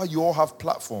 That's why you all have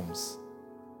platforms.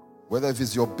 Whether if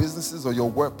it's your businesses or your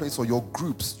workplace or your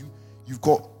groups, you've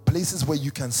got places where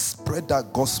you can spread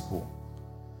that gospel.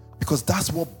 Because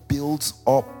that's what builds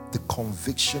up the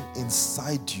conviction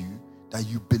inside you that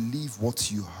you believe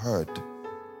what you heard.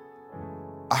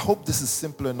 I hope this is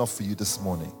simple enough for you this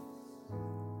morning.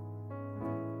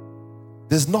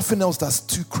 There's nothing else that's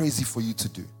too crazy for you to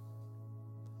do.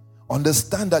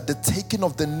 Understand that the taking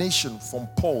of the nation from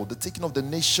Paul, the taking of the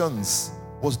nations,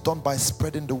 was done by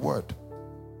spreading the word.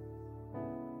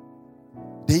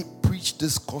 They preached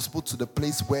this gospel to the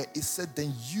place where it said,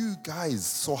 then you guys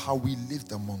saw how we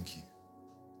lived among you.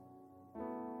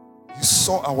 You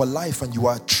saw our life and you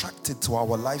were attracted to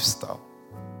our lifestyle.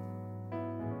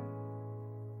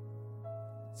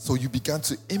 So you began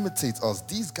to imitate us.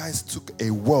 These guys took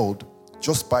a world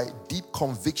just by deep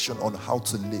conviction on how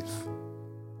to live.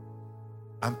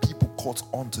 And people caught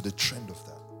on to the trend of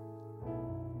that.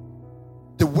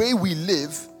 The way we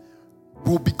live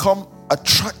will become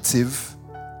attractive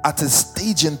at a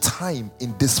stage in time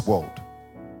in this world.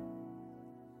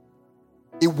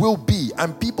 It will be,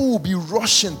 and people will be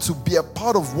rushing to be a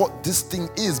part of what this thing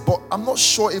is, but I'm not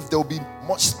sure if there will be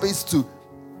much space to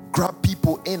grab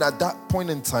people in at that point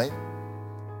in time.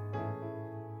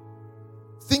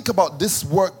 Think about this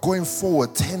work going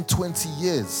forward 10, 20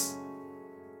 years.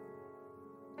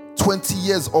 20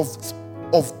 years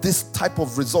of this type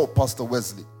of result, Pastor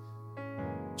Wesley.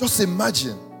 Just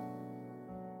imagine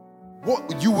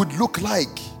what you would look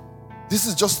like. This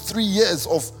is just 3 years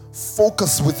of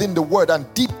focus within the word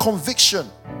and deep conviction.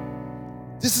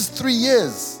 This is 3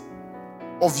 years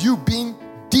of you being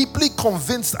deeply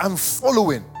convinced and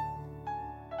following.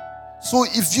 So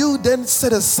if you then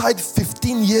set aside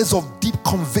 15 years of deep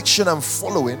conviction and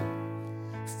following,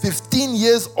 15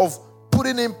 years of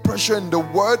putting in pressure in the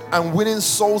word and winning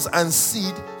souls and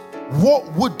seed,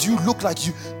 what would you look like?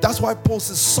 That's why Paul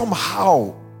says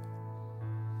somehow.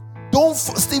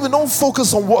 Stephen, don't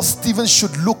focus on what Stephen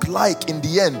should look like in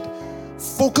the end.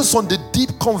 Focus on the deep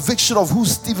conviction of who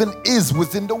Stephen is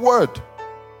within the word.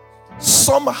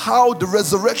 Somehow the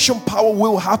resurrection power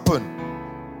will happen.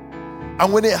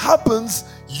 And when it happens,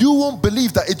 you won't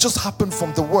believe that it just happened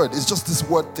from the word. It's just this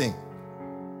word thing.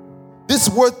 This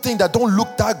word thing that don't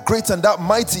look that great and that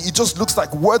mighty. It just looks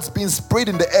like words being sprayed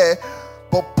in the air.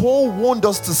 But Paul warned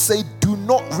us to say, do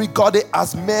not regard it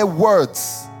as mere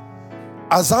words.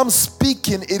 As I'm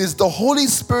speaking, it is the Holy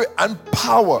Spirit and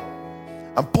power.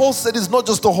 And Paul said it's not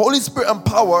just the Holy Spirit and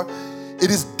power, it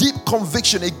is deep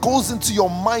conviction. It goes into your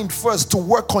mind first to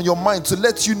work on your mind, to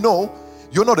let you know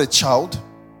you're not a child.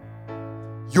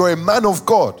 You're a man of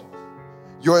God.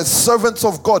 You're a servant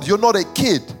of God. You're not a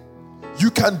kid.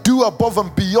 You can do above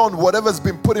and beyond whatever's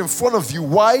been put in front of you.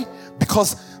 Why?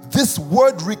 Because this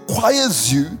word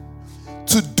requires you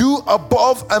to do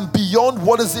above and beyond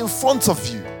what is in front of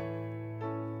you.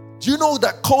 Do you know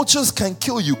that cultures can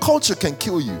kill you? Culture can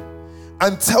kill you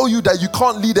and tell you that you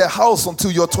can't lead a house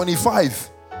until you're 25.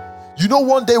 You know,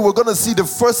 one day we're going to see the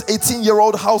first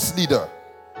 18-year-old house leader.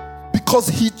 because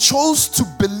he chose to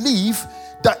believe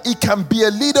that he can be a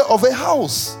leader of a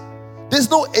house. There's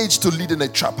no age to lead in a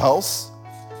trap house.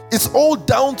 It's all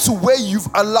down to where you've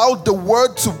allowed the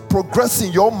word to progress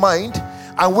in your mind,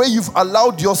 and where you've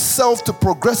allowed yourself to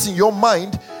progress in your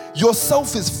mind.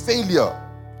 Yourself is failure.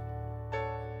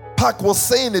 Pac was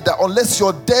saying it, that unless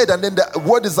you're dead and then the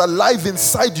word is alive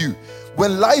inside you,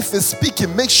 when life is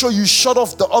speaking, make sure you shut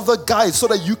off the other guy so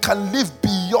that you can live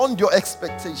beyond your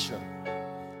expectation.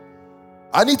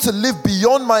 I need to live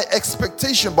beyond my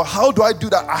expectation, but how do I do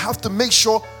that? I have to make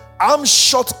sure I'm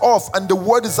shut off and the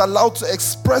word is allowed to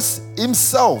express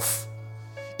himself.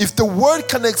 If the word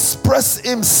can express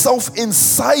himself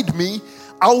inside me,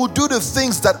 I will do the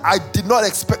things that I did not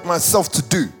expect myself to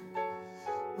do.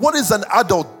 What is an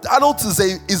adult? Adult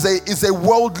is a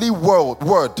worldly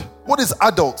word. What is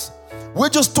adult? We're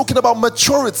just talking about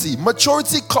maturity.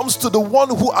 Maturity comes to the one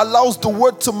who allows the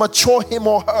word to mature him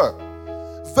or her.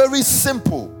 Very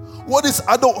simple. What is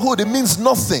adulthood? It means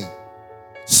nothing.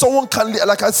 Someone can,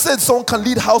 like I said, someone can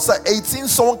lead house at 18,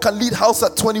 someone can lead house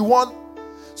at 21,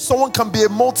 someone can be a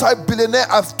multi-billionaire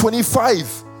at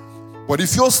 25. But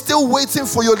if you're still waiting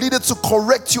for your leader to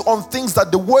correct you on things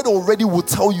that the word already will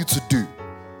tell you to do,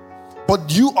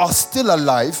 but you are still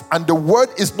alive and the word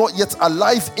is not yet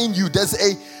alive in you,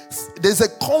 there's a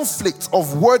conflict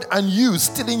of word and you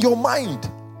still in your mind.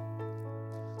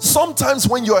 Sometimes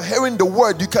when you're hearing the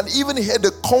word, you can even hear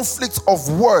the conflict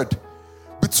of word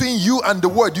between you and the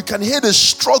word. You can hear the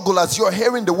struggle as you're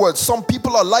hearing the word. Some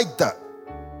people are like that.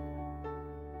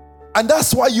 And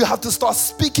that's why you have to start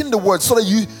speaking the word, so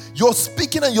that you're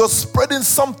speaking and you're spreading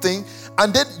something,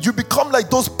 and then you become like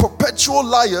those perpetual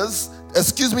liars.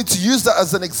 Excuse me to use that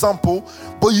as an example,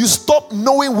 but you stop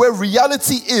knowing where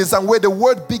reality is and where the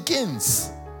word begins.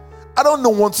 I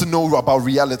don't want to know about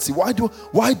reality. Why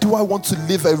do I want to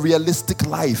live a realistic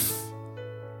life?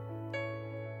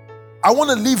 I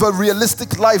want to live a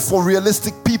realistic life for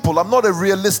realistic people. I'm not a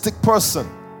realistic person.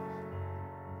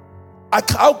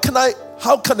 How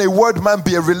can a word man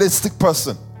be a realistic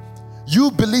person?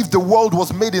 You believe the world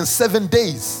was made in 7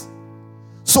 days.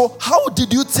 So how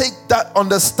did you take that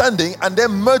understanding and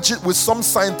then merge it with some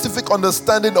scientific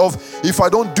understanding of, if I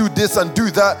don't do this and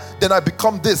do that, then I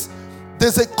become this?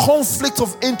 There's a conflict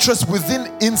of interest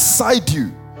inside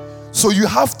you. So you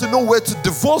have to know where to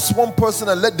divorce one person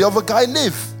and let the other guy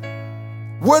live.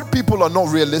 Word people are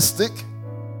not realistic.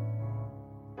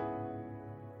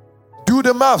 Do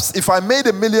the maths. If I made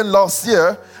 $1 million last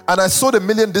year and I saw $1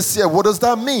 million this year, what does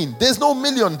that mean? There's no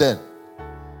million then.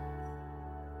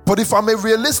 But if I'm a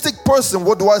realistic person,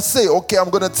 what do I say? Okay, I'm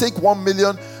going to take 1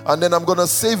 million and then I'm going to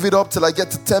save it up till I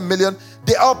get to 10 million.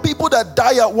 There are people that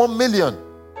die at 1 million.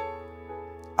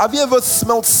 Have you ever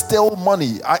smelled stale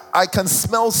money? I can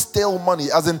smell stale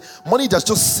money, as in money that's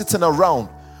just sitting around.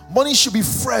 Money should be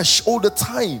fresh all the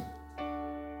time.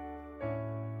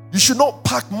 You should not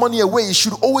pack money away. It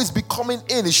should always be coming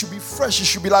in. It should be fresh. It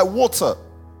should be like water.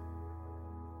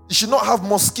 You should not have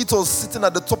mosquitoes sitting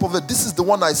at the top of it. This is the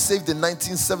one I saved in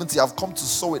 1970. I've come to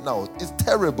sow it now. It's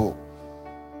terrible.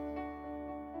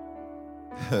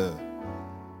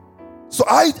 So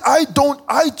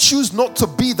I choose not to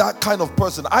be that kind of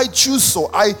person. I choose so.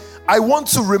 I want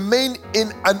to remain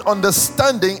in an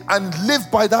understanding and live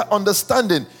by that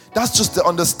understanding. That's just the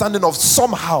understanding of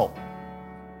somehow.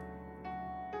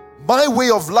 My way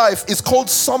of life is called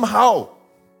somehow.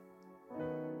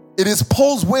 It is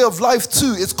Paul's way of life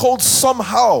too. It's called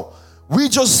somehow. We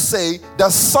just say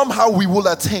that somehow we will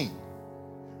attain.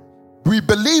 We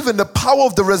believe in the power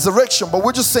of the resurrection, but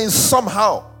we're just saying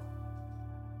somehow.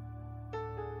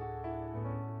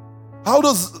 How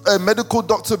does a medical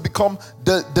doctor become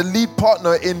the lead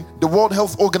partner in the World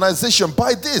Health Organization?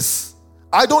 By this.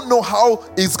 I don't know how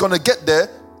it's going to get there.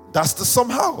 That's the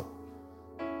somehow.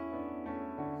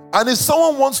 And if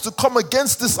someone wants to come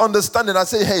against this understanding, I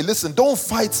say, hey, listen, don't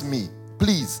fight me,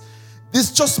 please. This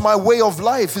is just my way of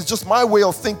life. It's just my way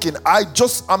of thinking.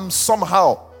 I'm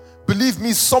somehow. Believe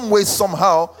me, some way,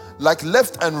 somehow, like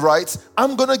left and right,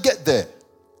 I'm going to get there.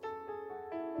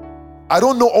 I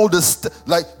don't know all this.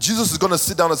 Like Jesus is going to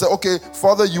sit down and say, okay,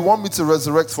 Father, you want me to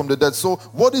resurrect from the dead. So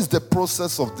what is the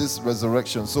process of this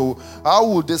resurrection? So how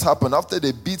will this happen? After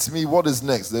they beat me, what is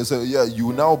next? They say, yeah,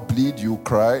 you now bleed, you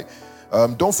cry.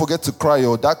 Don't forget to cry.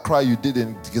 Or that cry you did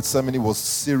in Gethsemane was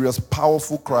serious,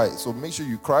 powerful cry. So make sure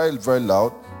you cry very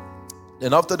loud.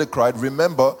 And after they cried,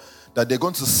 remember that they're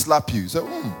going to slap you. You say,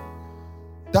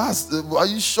 are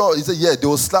you sure? He said, yeah, they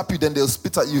will slap you, then they'll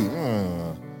spit at you.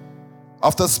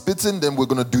 After spitting, then we're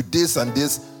going to do this and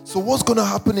this. So what's going to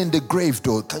happen in the grave,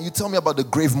 though? Can you tell me about the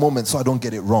grave moment so I don't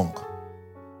get it wrong?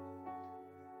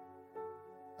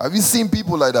 Have you seen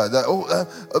people like that?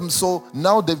 So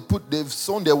now they've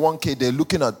sown their 1K. They're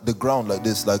looking at the ground like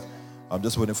this, like, I'm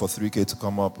just waiting for 3K to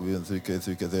come up.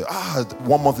 3K.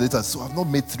 1 month later, so I've not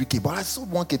made 3K, but I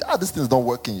sold 1K. This thing's not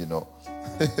working, you know.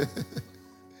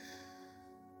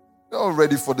 You're not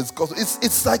ready for this gospel.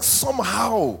 It's like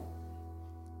somehow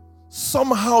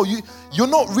you're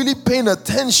not really paying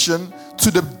attention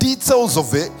to the details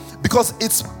of it, because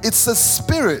it's a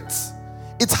spirit.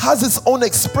 It has its own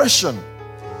expression.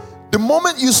 The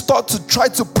moment you start to try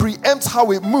to preempt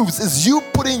how it moves is you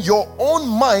putting your own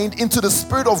mind into the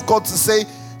Spirit of God to say,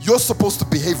 you're supposed to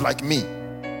behave like me.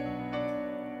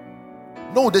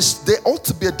 No, there ought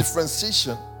to be a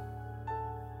differentiation.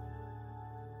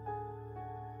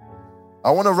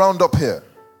 I want to round up here.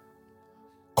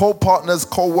 Co-partners,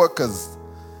 co-workers.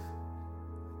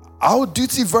 Our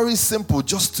duty, very simple,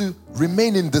 just to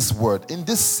remain in this word. In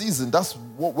this season, that's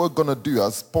what we're going to do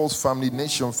as Paul's family,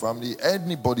 Nation family,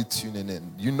 anybody tuning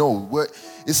in. You know,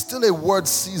 it's still a word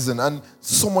season and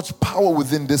so much power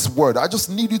within this word. I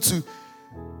just need you to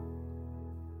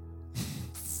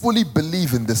fully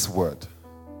believe in this word.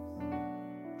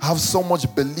 Have so much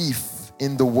belief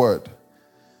in the word.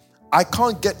 I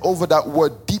can't get over that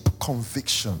word, deep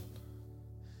conviction.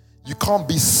 You can't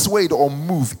be swayed or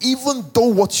moved, even though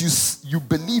what you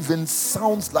believe in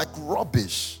sounds like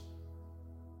rubbish.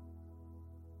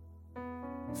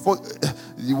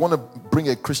 You want to bring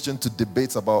a Christian to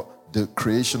debate about the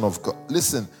creation of God.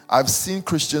 Listen, I've seen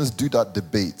Christians do that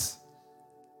debate.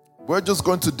 We're just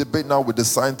going to debate now with the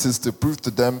scientists to prove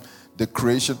to them the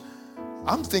creation.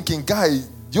 I'm thinking, guy,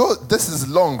 this is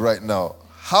long right now.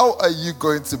 How are you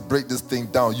going to break this thing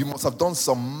down? You must have done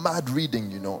some mad reading,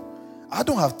 you know. I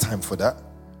don't have time for that.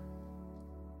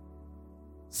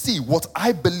 See, what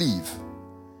I believe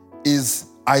is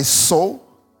I sow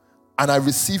and I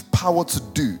receive power to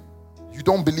do. You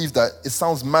don't believe that? It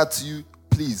sounds mad to you?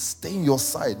 Please, stay in your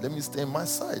side. Let me stay in my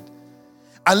side.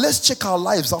 And let's check our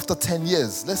lives after 10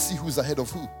 years. Let's see who's ahead of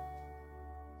who.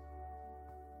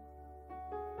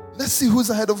 Let's see who's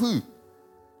ahead of who.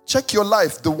 Check your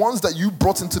life. The ones that you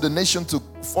brought into the nation to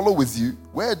follow with you,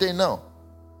 where are they now?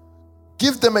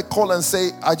 Give them a call and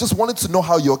say, I just wanted to know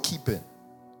how you're keeping.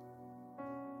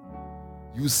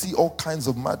 You see all kinds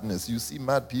of madness. You see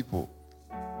mad people.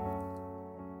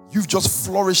 You've just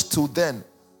flourished till then.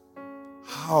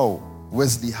 How?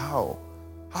 Wesley, how?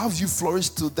 How have you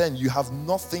flourished till then? You have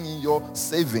nothing in your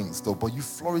savings though, but you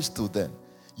flourished till then.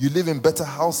 You live in better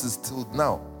houses till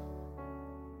now.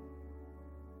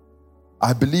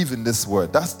 I believe in this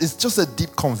word. It's just a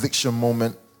deep conviction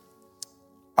moment.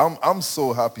 I'm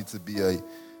so happy to be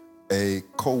a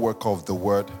co-worker of the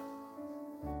word.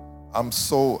 I'm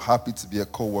so happy to be a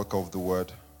co-worker of the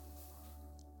word,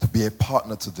 to be a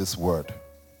partner to this word.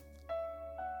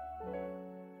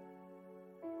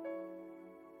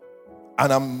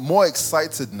 And I'm more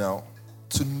excited now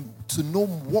to know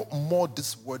what more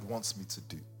this word wants me to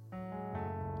do,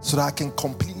 so that I can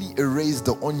completely erase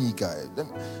the Onyi guy.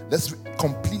 Let's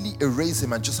completely erase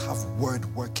him and just have word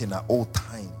working at all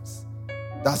times.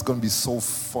 That's going to be so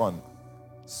fun.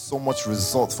 So much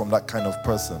result from that kind of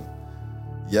person.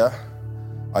 Yeah?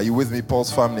 Are you with me,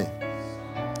 Paul's family?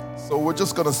 So we're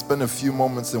just going to spend a few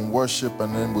moments in worship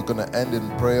and then we're going to end in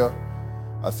prayer.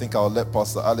 I think I'll let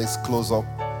Pastor Alex close up.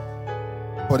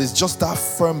 But it's just that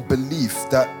firm belief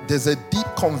that there's a deep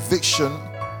conviction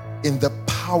in the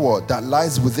power that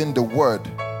lies within the word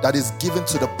that is given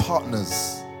to the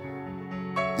partners.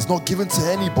 It's not given to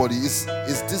anybody. It's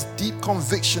this deep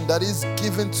conviction that is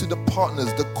given to the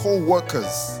partners, the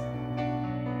co-workers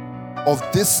of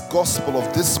this gospel,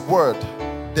 of this word.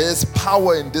 There is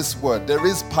power in this word. There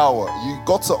is power. You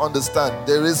got to understand,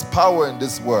 there is power in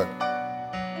this word.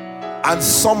 And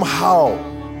somehow,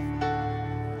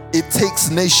 it takes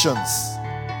nations.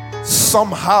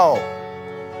 Somehow,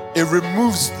 it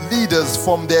removes leaders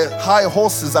from their high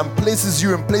horses and places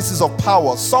you in places of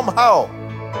power. Somehow.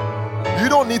 You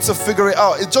don't need to figure it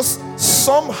out. It just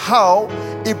somehow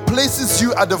it places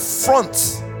you at the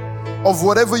front of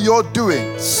whatever you're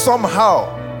doing. Somehow.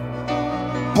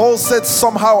 Paul said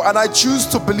somehow, and I choose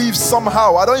to believe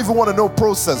somehow. I don't even want to know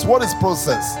process. What is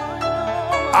process?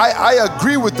 I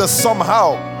agree with the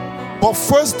somehow. But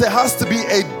first there has to be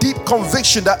a deep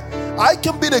conviction that I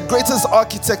can be the greatest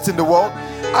architect in the world.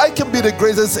 I can be the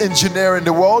greatest engineer in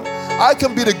the world. I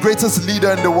can be the greatest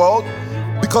leader in the world.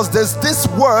 Because there's this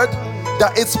word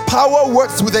that its power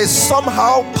works with a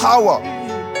somehow power.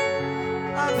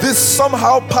 This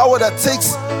somehow power that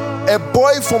takes a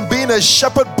boy from being a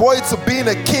shepherd boy to being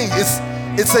a king.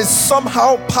 It's a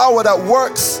somehow power that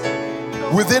works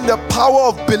within the power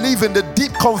of believing, the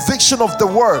deep conviction of the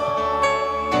word.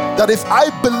 that if I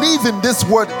believe in this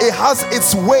word, it has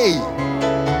its way.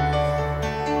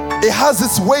 It has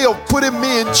its way of putting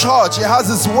me in charge. It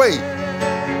has its way.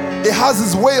 It has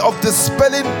its way of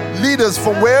dispelling leaders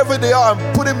from wherever they are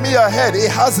and putting me ahead.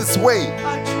 It has its way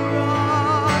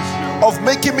of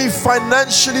making me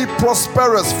financially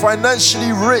prosperous,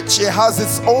 financially rich. It has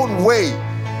its own way.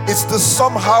 It's the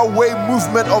somehow way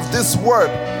movement of this word.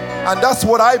 And that's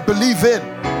what I believe in.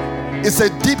 It's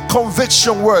a deep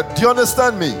conviction word. Do you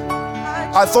understand me?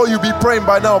 I thought you'd be praying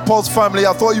by now, Paul's family.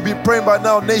 I thought you'd be praying by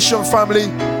now, Nation family.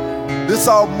 This is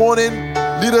our morning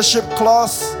leadership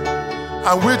class.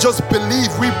 And we just believe.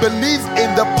 We believe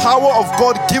in the power of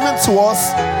God given to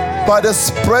us by the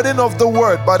spreading of the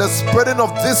word, by the spreading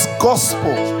of this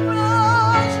gospel.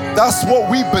 That's what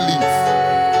we believe.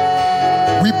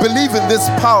 We believe in this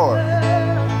power.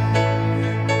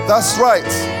 That's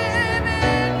right.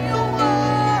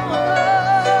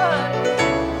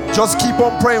 Just keep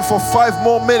on praying for 5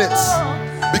 more minutes,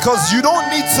 because you don't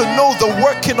need to know the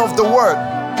working of the word.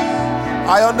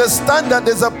 I understand that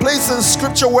there's a place in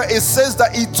scripture where it says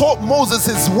that he taught Moses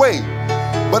his way.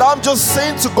 But I'm just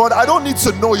saying to God, I don't need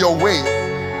to know your way.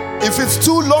 If it's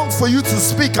too long for you to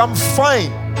speak, I'm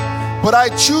fine. But I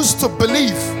choose to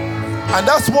believe. And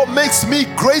that's what makes me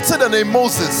greater than a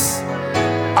Moses.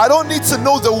 I don't need to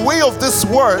know the way of this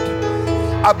word,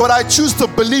 but I choose to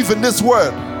believe in this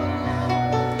word.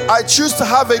 I choose to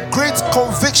have a great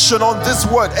conviction on this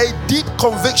word, a deep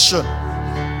conviction.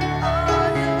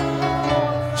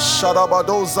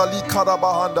 Shadabadoza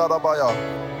likadabahanda rabaya.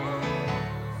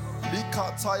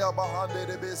 Likataya bahande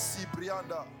rebe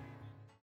sibrianda.